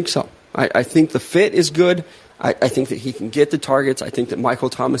 I think so. I think the fit is good. I think that he can get the targets. I think that Michael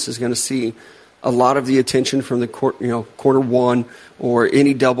Thomas is going to see a lot of the attention from the quarter one or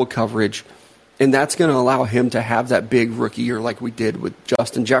any double coverage, and that's going to allow him to have that big rookie year like we did with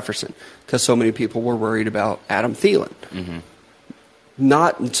Justin Jefferson, because so many people were worried about Adam Thielen.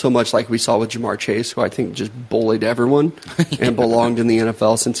 Not so much like we saw with Jamar Chase, who I think just bullied everyone and belonged in the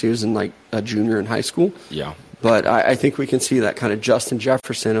NFL since he was in like a junior in high school. Yeah. But I think we can see that kind of Justin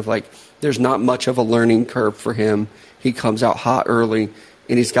Jefferson of like, there's not much of a learning curve for him. He comes out hot early,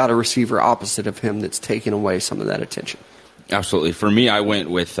 and he's got a receiver opposite of him that's taking away some of that attention. Absolutely. For me, I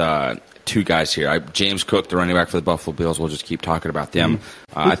went with 2 guys here. James Cook, the running back for the Buffalo Bills, we'll just keep talking about them.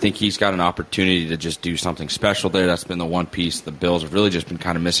 I think he's got an opportunity to just do something special there. That's been the one piece the Bills have really just been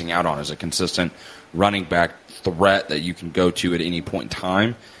kind of missing out on, is a consistent running back threat that you can go to at any point in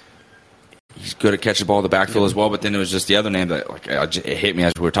time. He's good at catching the ball in the backfield as well, but then it was just the other name that it hit me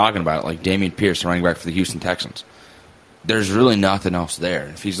as we were talking about it, like Dameon Pierce, the running back for the Houston Texans. There's really nothing else there.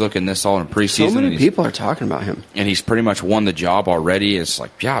 If he's looking this all in preseason, so many people are talking about him, and he's pretty much won the job already. It's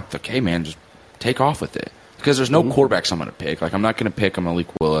like, okay, man, just take off with it, because there's no quarterbacks I'm going to pick. Like, I'm not going to pick Malik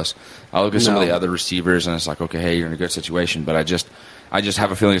Willis. I look at some of the other receivers, and it's like, okay, hey, you're in a good situation, but I just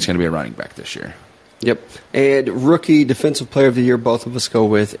have a feeling it's going to be a running back this year. Yep. And Rookie Defensive Player of the Year, both of us go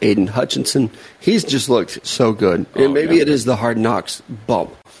with Aiden Hutchinson. He's just looked so good. And maybe it is the Hard Knocks bump,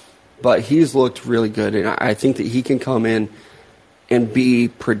 but he's looked really good. And I think that he can come in and be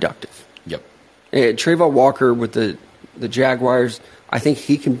productive. Yep. And Trayvon Walker with the Jaguars, I think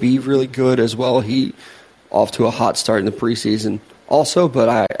he can be really good as well. He off to a hot start in the preseason also,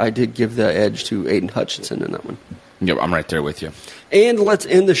 but I did give the edge to Aiden Hutchinson in that one. Yep, I'm right there with you. And let's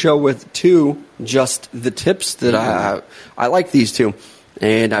end the show with 2 just the tips that I like these 2.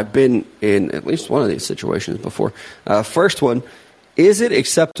 And I've been in at least one of these situations before. First one, is it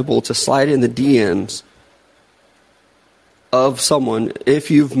acceptable to slide in the DMs of someone if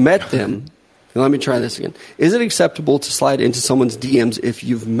you've met them? Let me try this again. Is it acceptable to slide into someone's DMs if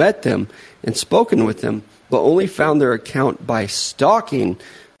you've met them and spoken with them, but only found their account by stalking?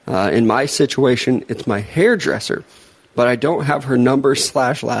 In my situation, it's my hairdresser, but I don't have her number /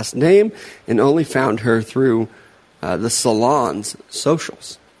 last name and only found her through the salon's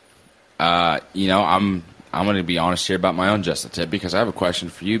socials. I'm I'm going to be honest here about my own just a tip, because I have a question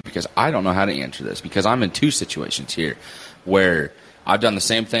for you, because I don't know how to answer this, because I'm in two situations here where I've done the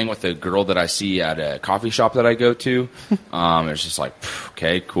same thing with a girl that I see at a coffee shop that I go to. It's just like,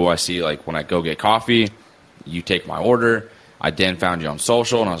 okay, cool. I see, like, when I go get coffee, you take my order. I then found you on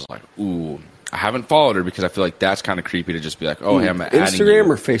social, and I was like, ooh, I haven't followed her, because I feel like that's kind of creepy to just be like, oh, hey, I'm adding you. Instagram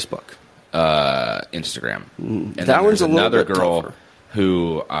or Facebook? Instagram. And that one's another girl tougher.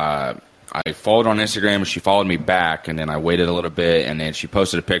 Who I followed on Instagram, and she followed me back, and then I waited a little bit, and then she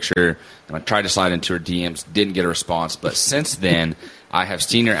posted a picture, and I tried to slide into her DMs, didn't get a response. But since then, I have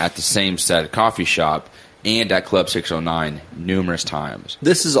seen her at the same said coffee shop and at Club 609 numerous times.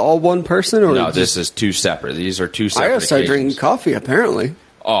 This is all one person? Or no, this is two separate. These are two separate I gotta start drinking coffee, apparently.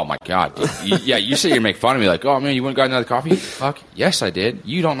 Oh, my God. Yeah, you say you make fun of me like, oh, man, you went and got another coffee? Fuck, yes, I did.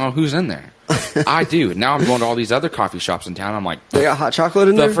 You don't know who's in there. I do. Now I'm going to all these other coffee shops in town. I'm like, they got hot chocolate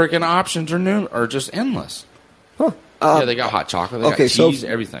in there? The freaking options are just endless. Huh. Yeah, they got hot chocolate. They got cheese,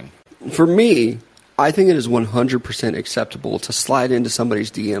 everything. For me, I think it is 100% acceptable to slide into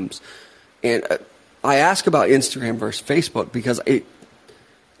somebody's DMs. And I ask about Instagram versus Facebook because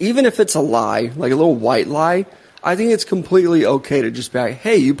even if it's a lie, like a little white lie, I think it's completely okay to just be like,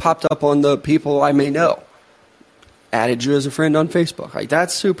 hey, you popped up on the people I may know. Added you as a friend on Facebook. Like,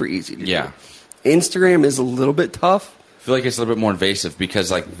 that's super easy to do. Instagram is a little bit tough. I feel like it's a little bit more invasive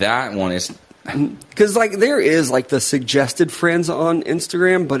because, like, that one is... Because, like, there is, like, the suggested friends on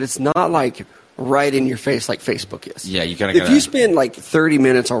Instagram, but it's not, like, right in your face like Facebook is. Yeah, you gotta... If you spend, like, 30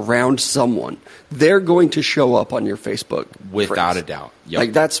 minutes around someone, they're going to show up on your Facebook without friends. A doubt. Yep.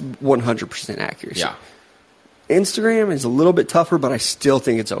 Like, that's 100% accuracy. Yeah. Instagram is a little bit tougher, but I still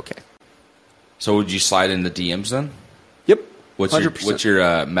think it's okay. So would you slide in the DMs then? Yep. 100%. What's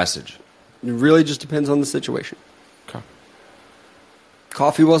your message? It really just depends on the situation. Okay.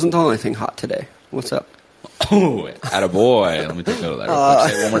 Coffee wasn't the only thing hot today. What's up? Oh, attaboy. Let me take note of that real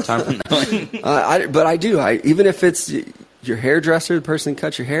quick. Say it one more time. But I do. Even if it's your hairdresser, the person that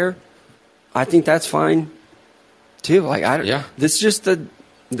cuts your hair, I think that's fine too. Like, this is just the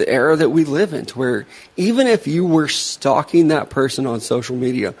era that we live in, to where even if you were stalking that person on social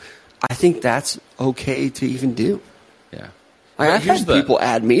media, I think that's okay to even do. Yeah. I've had people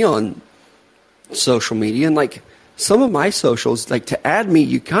add me on social media, and like some of my socials, like to add me,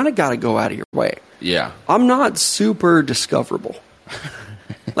 you kind of got to go out of your way. Yeah. I'm not super discoverable.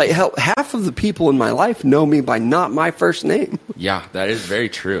 Like half of the people in my life know me by not my first name. Yeah, that is very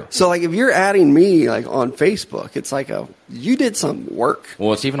true. So like if you're adding me like on Facebook, it's like you did some work.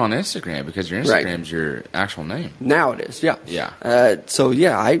 Well, it's even on Instagram because your Instagram's your actual name. Now it is, yeah. Yeah. So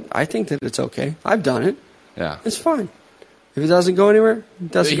yeah, I think that it's okay. I've done it. Yeah. It's fine. If it doesn't go anywhere,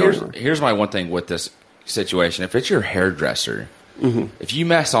 it doesn't go anywhere. Here's my one thing with this situation. If it's your hairdresser, if you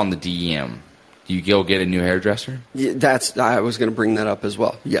mess on the DM, do you go get a new hairdresser? Yeah, I was going to bring that up as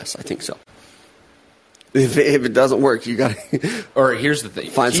well. Yes, I think so. If it doesn't work, you got to... Or here's the thing.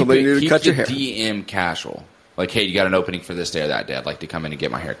 Find somebody new to cut your hair. DM casual. Like, hey, you got an opening for this day or that day. I'd like to come in and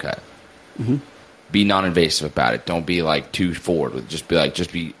get my hair cut. Mm-hmm. Be non-invasive about it. Don't be, like, too forward with it.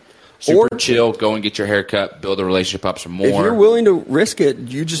 Just be super chill. Go and get your hair cut. Build a relationship up some more. If you're willing to risk it,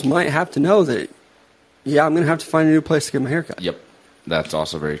 you just might have to know that, I'm going to have to find a new place to get my hair cut. Yep. That's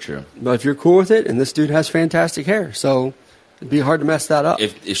also very true. But if you're cool with it, and this dude has fantastic hair, so it'd be hard to mess that up.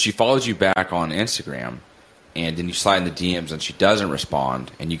 If she follows you back on Instagram, and then you slide in the DMs and she doesn't respond,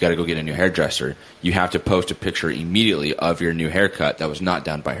 and you got to go get a new hairdresser, you have to post a picture immediately of your new haircut that was not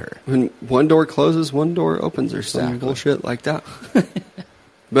done by her. When one door closes, one door opens, or some bullshit like that.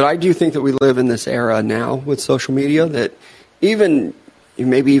 But I do think that we live in this era now with social media that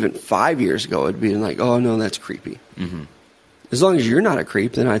maybe even 5 years ago, it'd be like, oh, no, that's creepy. Mm-hmm. As long as you're not a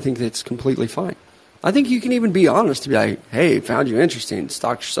creep, then I think that's completely fine. I think you can even be honest to be like, hey, found you interesting,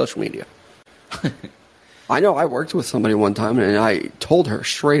 stalked your social media. I know I worked with somebody one time, and I told her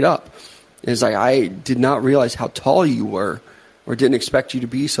straight up, it's like, I did not realize how tall you were, or didn't expect you to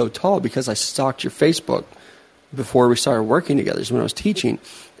be so tall, because I stalked your Facebook before we started working together, so when I was teaching.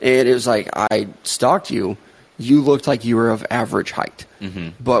 And it was like, I stalked you, you looked like you were of average height. Mm-hmm.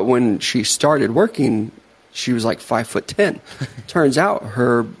 But when she started working, she was like 5'10". Turns out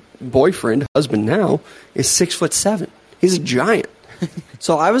her boyfriend, husband now, is 6'7". He's a giant.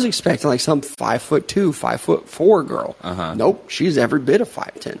 So I was expecting like some 5'2", 5'4" girl. Nope, she's every bit of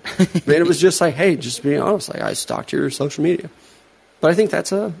 5'10". Man, it was just like, hey, just being honest, like I stalked your social media. But I think that's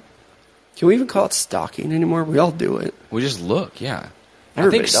can we even call it stalking anymore? We all do it. We just look, yeah.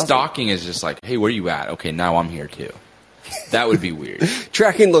 Everybody I think stalking is just like, hey, where you at? Okay, now I'm here too. That would be weird.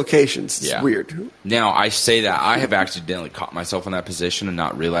 Tracking locations is weird. Now, I say that. I have accidentally caught myself in that position and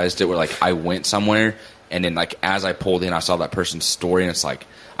not realized it, where, like, I went somewhere, and then, like, as I pulled in, I saw that person's story, and it's like,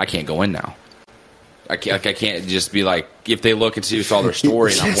 I can't go in now. I can't just be like, if they look and see saw their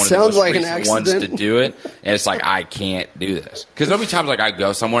story, and I'm one of the most like recent ones to do it, and it's like, I can't do this. Because there'll be times, like, I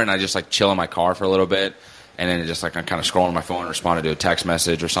go somewhere, and I just, like, chill in my car for a little bit, and then just, like, I'm kind of scrolling on my phone and responding to a text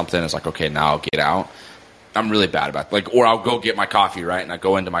message or something. It's like, okay, now I'll get out. I'm really bad about it. Like, or I'll go get my coffee, right? And I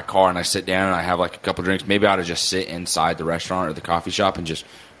go into my car and I sit down and I have like a couple drinks. Maybe I ought to just sit inside the restaurant or the coffee shop and just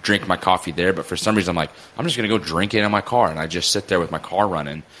drink my coffee there. But for some reason, I'm like, I'm just going to go drink it in my car. And I just sit there with my car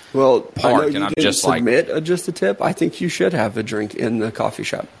running. Well, parked, I know you and I'm didn't just submit just a tip. I think you should have a drink in the coffee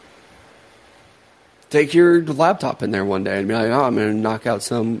shop. Take your laptop in there one day and be like, oh, I'm going to knock out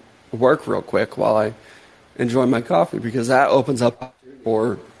some work real quick while I enjoy my coffee, because that opens up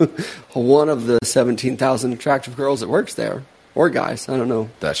for one of the 17,000 attractive girls that works there, or guys, I don't know.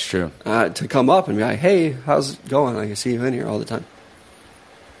 That's true. To come up and be like, hey, how's it going? I can see you in here all the time.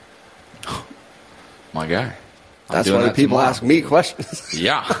 My guy. That's why people ask me questions.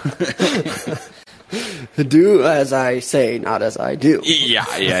 Yeah. Do as I say, not as I do.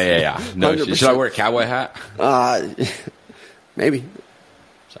 Yeah. No, should I wear a cowboy hat? Maybe.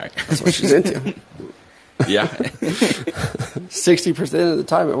 Sorry. That's what she's into. Yeah. 60% of the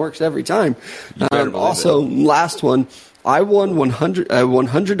time, it works every time. Also, last one, I won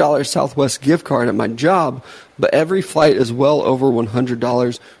 $100 Southwest gift card at my job, but every flight is well over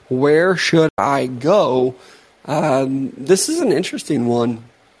 $100. Where should I go? This is an interesting one,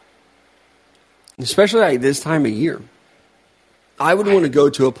 especially like this time of year. I would want to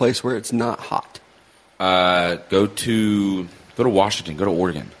go to a place where it's not hot. Go to Washington. Go to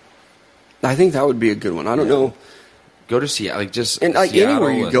Oregon. I think that would be a good one. I don't know. Go to Seattle.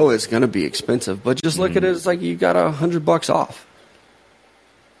 Anywhere you go, it's going to be expensive. But just look at it as like you got $100 off.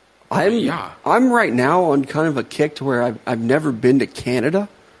 I'm right now on kind of a kick to where I've never been to Canada.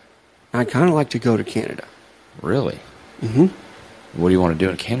 I kind of like to go to Canada. Really? Mm-hmm. What do you want to do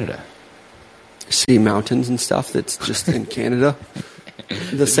in Canada? See mountains and stuff that's just in Canada.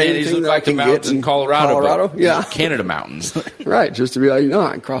 The same thing that I can get in Colorado. Yeah. Canada mountains. Right, just to be like,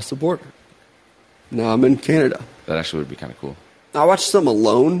 I crossed the border. No, I'm in Canada. That actually would be kind of cool. I watched some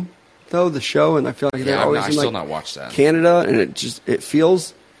Alone, though, the show, and I feel like they're always in still not watched that. Canada, and it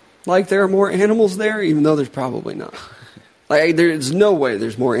feels like there are more animals there, even though there's probably not. Like, there's no way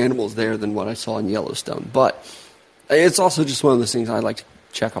there's more animals there than what I saw in Yellowstone. But it's also just one of those things I like to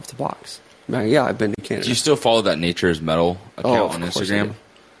check off the box. Yeah, I've been to Canada. Do you still follow that Nature is Metal account on Instagram?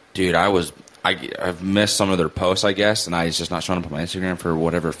 Dude, I've missed some of their posts, I guess, and it's just not showing up on my Instagram for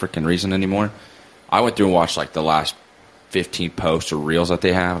whatever freaking reason anymore. I went through and watched like the last 15 posts or reels that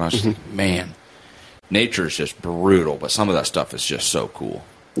they have, and I was just like, man, nature is just brutal, but some of that stuff is just so cool.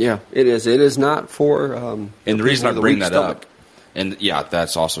 Yeah, it is. It is not for and the reason I bring that up, and yeah,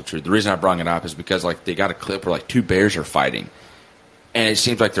 that's also true. The reason I brought it up is because like they got a clip where like two bears are fighting, and it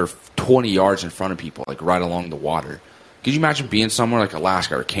seems like they're 20 yards in front of people, like right along the water. Could you imagine being somewhere like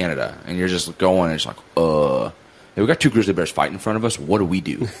Alaska or Canada, and you're just going, and it's like, we got two grizzly bears fighting in front of us. What do we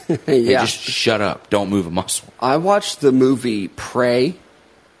do? Hey, just shut up. Don't move a muscle. I watched the movie Prey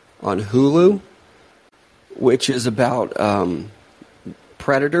on Hulu, which is about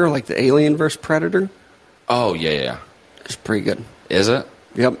Predator, like the Alien vs. Predator. Oh, yeah. It's pretty good. Is it?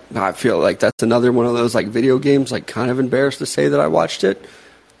 Yep. I feel like that's another one of those like video games, like kind of embarrassed to say that I watched it.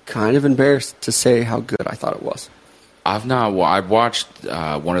 Kind of embarrassed to say how good I thought it was. I've watched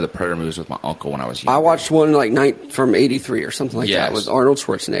one of the Predator movies with my uncle when I was young. I watched one like from '83 or something like that with Arnold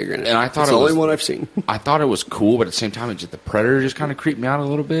Schwarzenegger in it. And I thought it's the only one I've seen. I thought it was cool, but at the same time, the Predator just kind of creeped me out a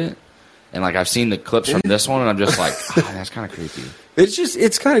little bit. And like I've seen the clips from this one, and I'm just like, that's kind of creepy.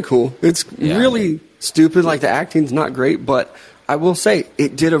 It's kind of cool. It's really stupid. Like the acting's not great, but I will say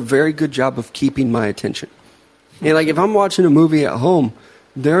it did a very good job of keeping my attention. And like if I'm watching a movie at home,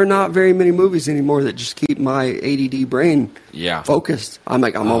 there are not very many movies anymore that just keep my ADD brain focused. I'm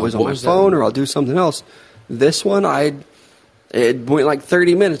always on my phone or I'll do something else. This one, it went like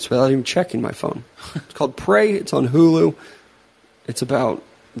 30 minutes without even checking my phone. It's called Prey. It's on Hulu. It's about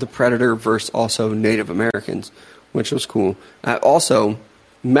the Predator versus also Native Americans, which was cool. Also,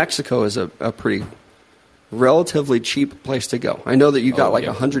 Mexico is a pretty relatively cheap place to go. I know that you got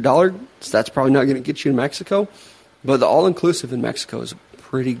 $100, so that's probably not going to get you to Mexico, but the all-inclusive in Mexico is a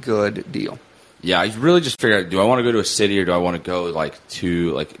pretty good deal. Yeah, I really just figured out, do I want to go to a city or do I want to go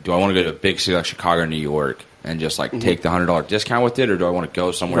do I want to go to a big city like Chicago or New York and just take the $100 discount with it, or do I want to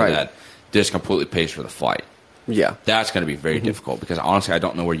go somewhere that just completely pays for the flight? Yeah. That's going to be very difficult because honestly I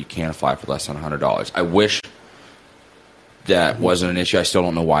don't know where you can fly for less than $100. I wish that wasn't an issue. I still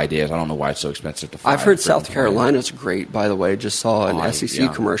don't know why it is. I don't know why it's so expensive to fly. I've heard South Carolina's great, by the way. Just saw an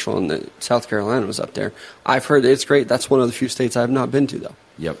SEC commercial, and the South Carolina was up there. I've heard it's great. That's one of the few states I have not been to, though.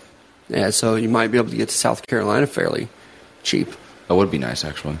 Yep. Yeah, so you might be able to get to South Carolina fairly cheap. That would be nice,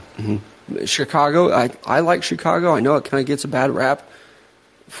 actually. Mm-hmm. Chicago, I like Chicago. I know it kind of gets a bad rap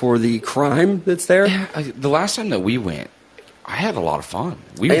for the crime that's there. Yeah, the last time that we went, I had a lot of fun.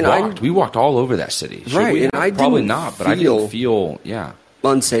 We walked all over that city. Right, and I probably not, but I didn't feel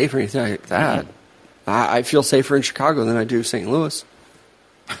unsafe or anything like that. I feel safer in Chicago than I do St. Louis.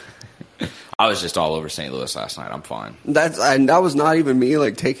 I was just all over St. Louis last night. I'm fine. That was not even me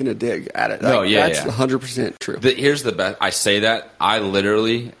like taking a dig at it. That's 100% true. Here's the best. I say that I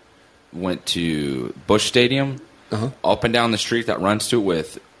literally went to Busch Stadium, up and down the street that runs to it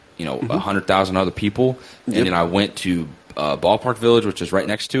with 100,000 other people, and then I went to Ballpark Village, which is right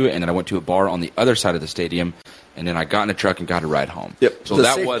next to it, and then I went to a bar on the other side of the stadium, and then I got in a truck and got a ride home. Yep. So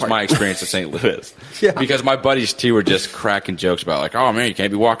that was my experience of St. Louis. Because my buddies, too, were just cracking jokes about, like, oh, man, you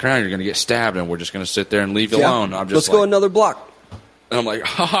can't be walking around. You're going to get stabbed, and we're just going to sit there and leave you alone. I'm just Let's go another block. And I'm like,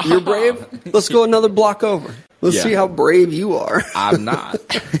 you're brave? Let's go another block over. Let's see how brave you are. I'm not.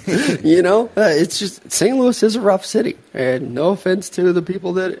 It's just St. Louis is a rough city. And no offense to the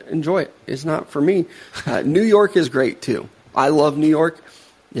people that enjoy it. It's not for me. New York is great, too. I love New York.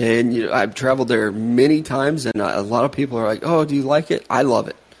 And I've traveled there many times, and a lot of people are like, oh, do you like it? I love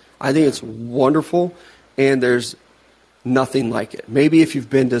it. I think it's wonderful, and there's nothing like it. Maybe if you've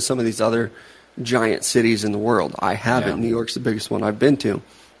been to some of these other giant cities in the world. I haven't. New York's the biggest one I've been to.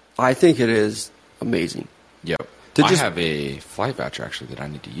 I think it is amazing. Yep. I have a flight voucher, actually, that I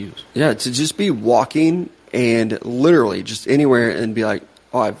need to use. Yeah, to just be walking and literally just anywhere and be like,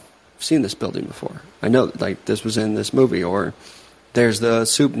 oh, I've seen this building before. I know, like, this was in this movie, or there's the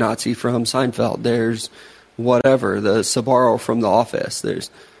soup Nazi from Seinfeld. There's whatever, the Sbarro from The Office.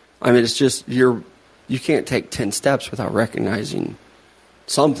 It's just, you can't take 10 steps without recognizing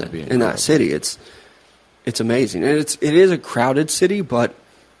something in that city. It's amazing. And it is a crowded city, but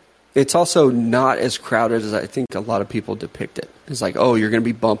it's also not as crowded as I think a lot of people depict it. It's like, oh, you're going to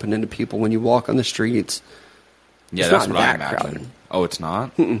be bumping into people when you walk on the streets. Yeah, that's what I imagine. Crowded. Oh, it's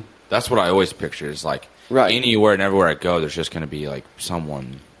not? Mm-mm. That's what I always picture. Is like anywhere and everywhere I go, there's just going to be like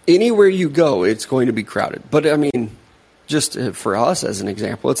someone. Anywhere you go, it's going to be crowded. But I mean, just for us as an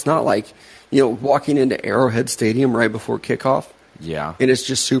example, it's not like walking into Arrowhead Stadium right before kickoff. Yeah, and it's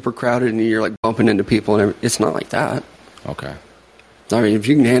just super crowded, and you're like bumping into people, and it's not like that. Okay. I mean, if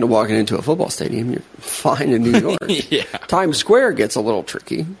you can handle walking into a football stadium, you're fine in New York. Yeah. Times Square gets a little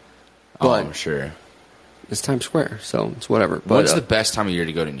tricky. But sure. It's Times Square, so it's whatever. But, what's the best time of year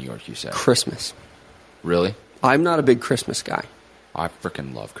to go to New York, you said? Christmas. Really? I'm not a big Christmas guy. I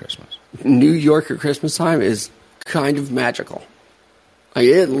freaking love Christmas. New York at Christmas time is kind of magical. Like,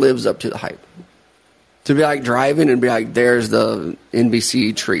 it lives up to the hype. To be like driving and be like, there's the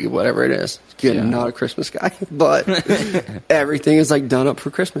NBC tree, whatever it is. Again, I'm not a Christmas guy, but everything is like done up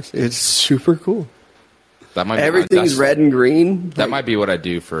for Christmas. It's super cool. Everything's red and green. That might be what I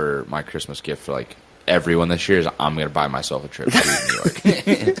do for my Christmas gift for like everyone this year. Is I'm going to buy myself a trip to New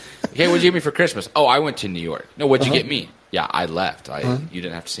York. Okay, what'd you get me for Christmas? Oh, I went to New York. No, what'd you get me? Yeah, I left. You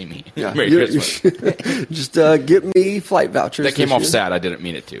didn't have to see me. Yeah. Merry Christmas. Just get me flight vouchers. That came off sad. I didn't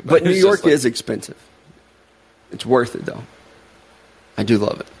mean it to. But New York is expensive. It's worth it, though. I do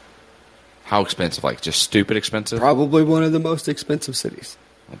love it. How expensive? Like, just stupid expensive? Probably one of the most expensive cities.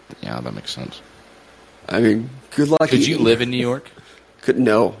 Yeah, that makes sense. I mean, good luck. Could you live in New York?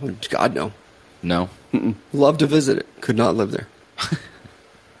 No. God, no. No? Mm-mm. Love to visit it. Could not live there.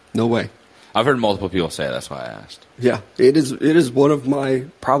 No way. I've heard multiple people say it. That's why I asked. Yeah, it is one of my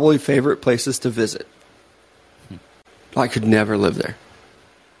probably favorite places to visit. I could never live there.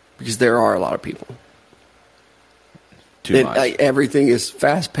 Because there are a lot of people. Too much. Like, everything is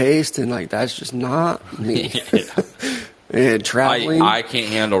fast paced, and like that's just not me. And traveling, I can't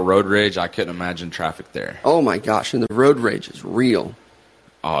handle road rage. I couldn't imagine traffic there. Oh my gosh! And the road rage is real.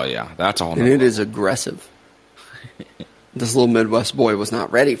 Oh yeah, that's all. And it is aggressive. This little Midwest boy was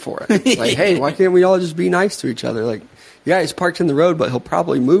not ready for it. It's like, hey, why can't we all just be nice to each other? Like, yeah, he's parked in the road, but he'll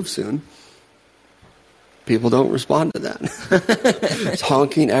probably move soon. People don't respond to that. It's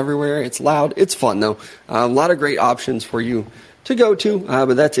honking everywhere. It's loud. It's fun, though. A lot of great options for you to go to,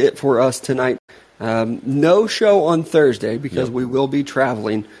 but that's it for us tonight. No show on Thursday because we will be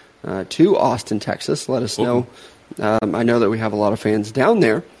traveling to Austin, Texas. Let us know. I know that we have a lot of fans down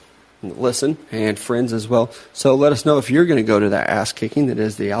there. listen, and friends as well. So let us know if you're going to go to that ass-kicking that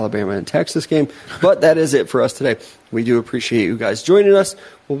is the Alabama and Texas game. But that is it for us today. We do appreciate you guys joining us.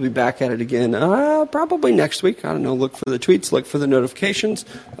 We'll be back at it again probably next week. I don't know. Look for the tweets. Look for the notifications.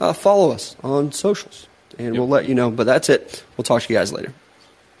 Follow us on socials, and we'll let you know. But that's it. We'll talk to you guys later.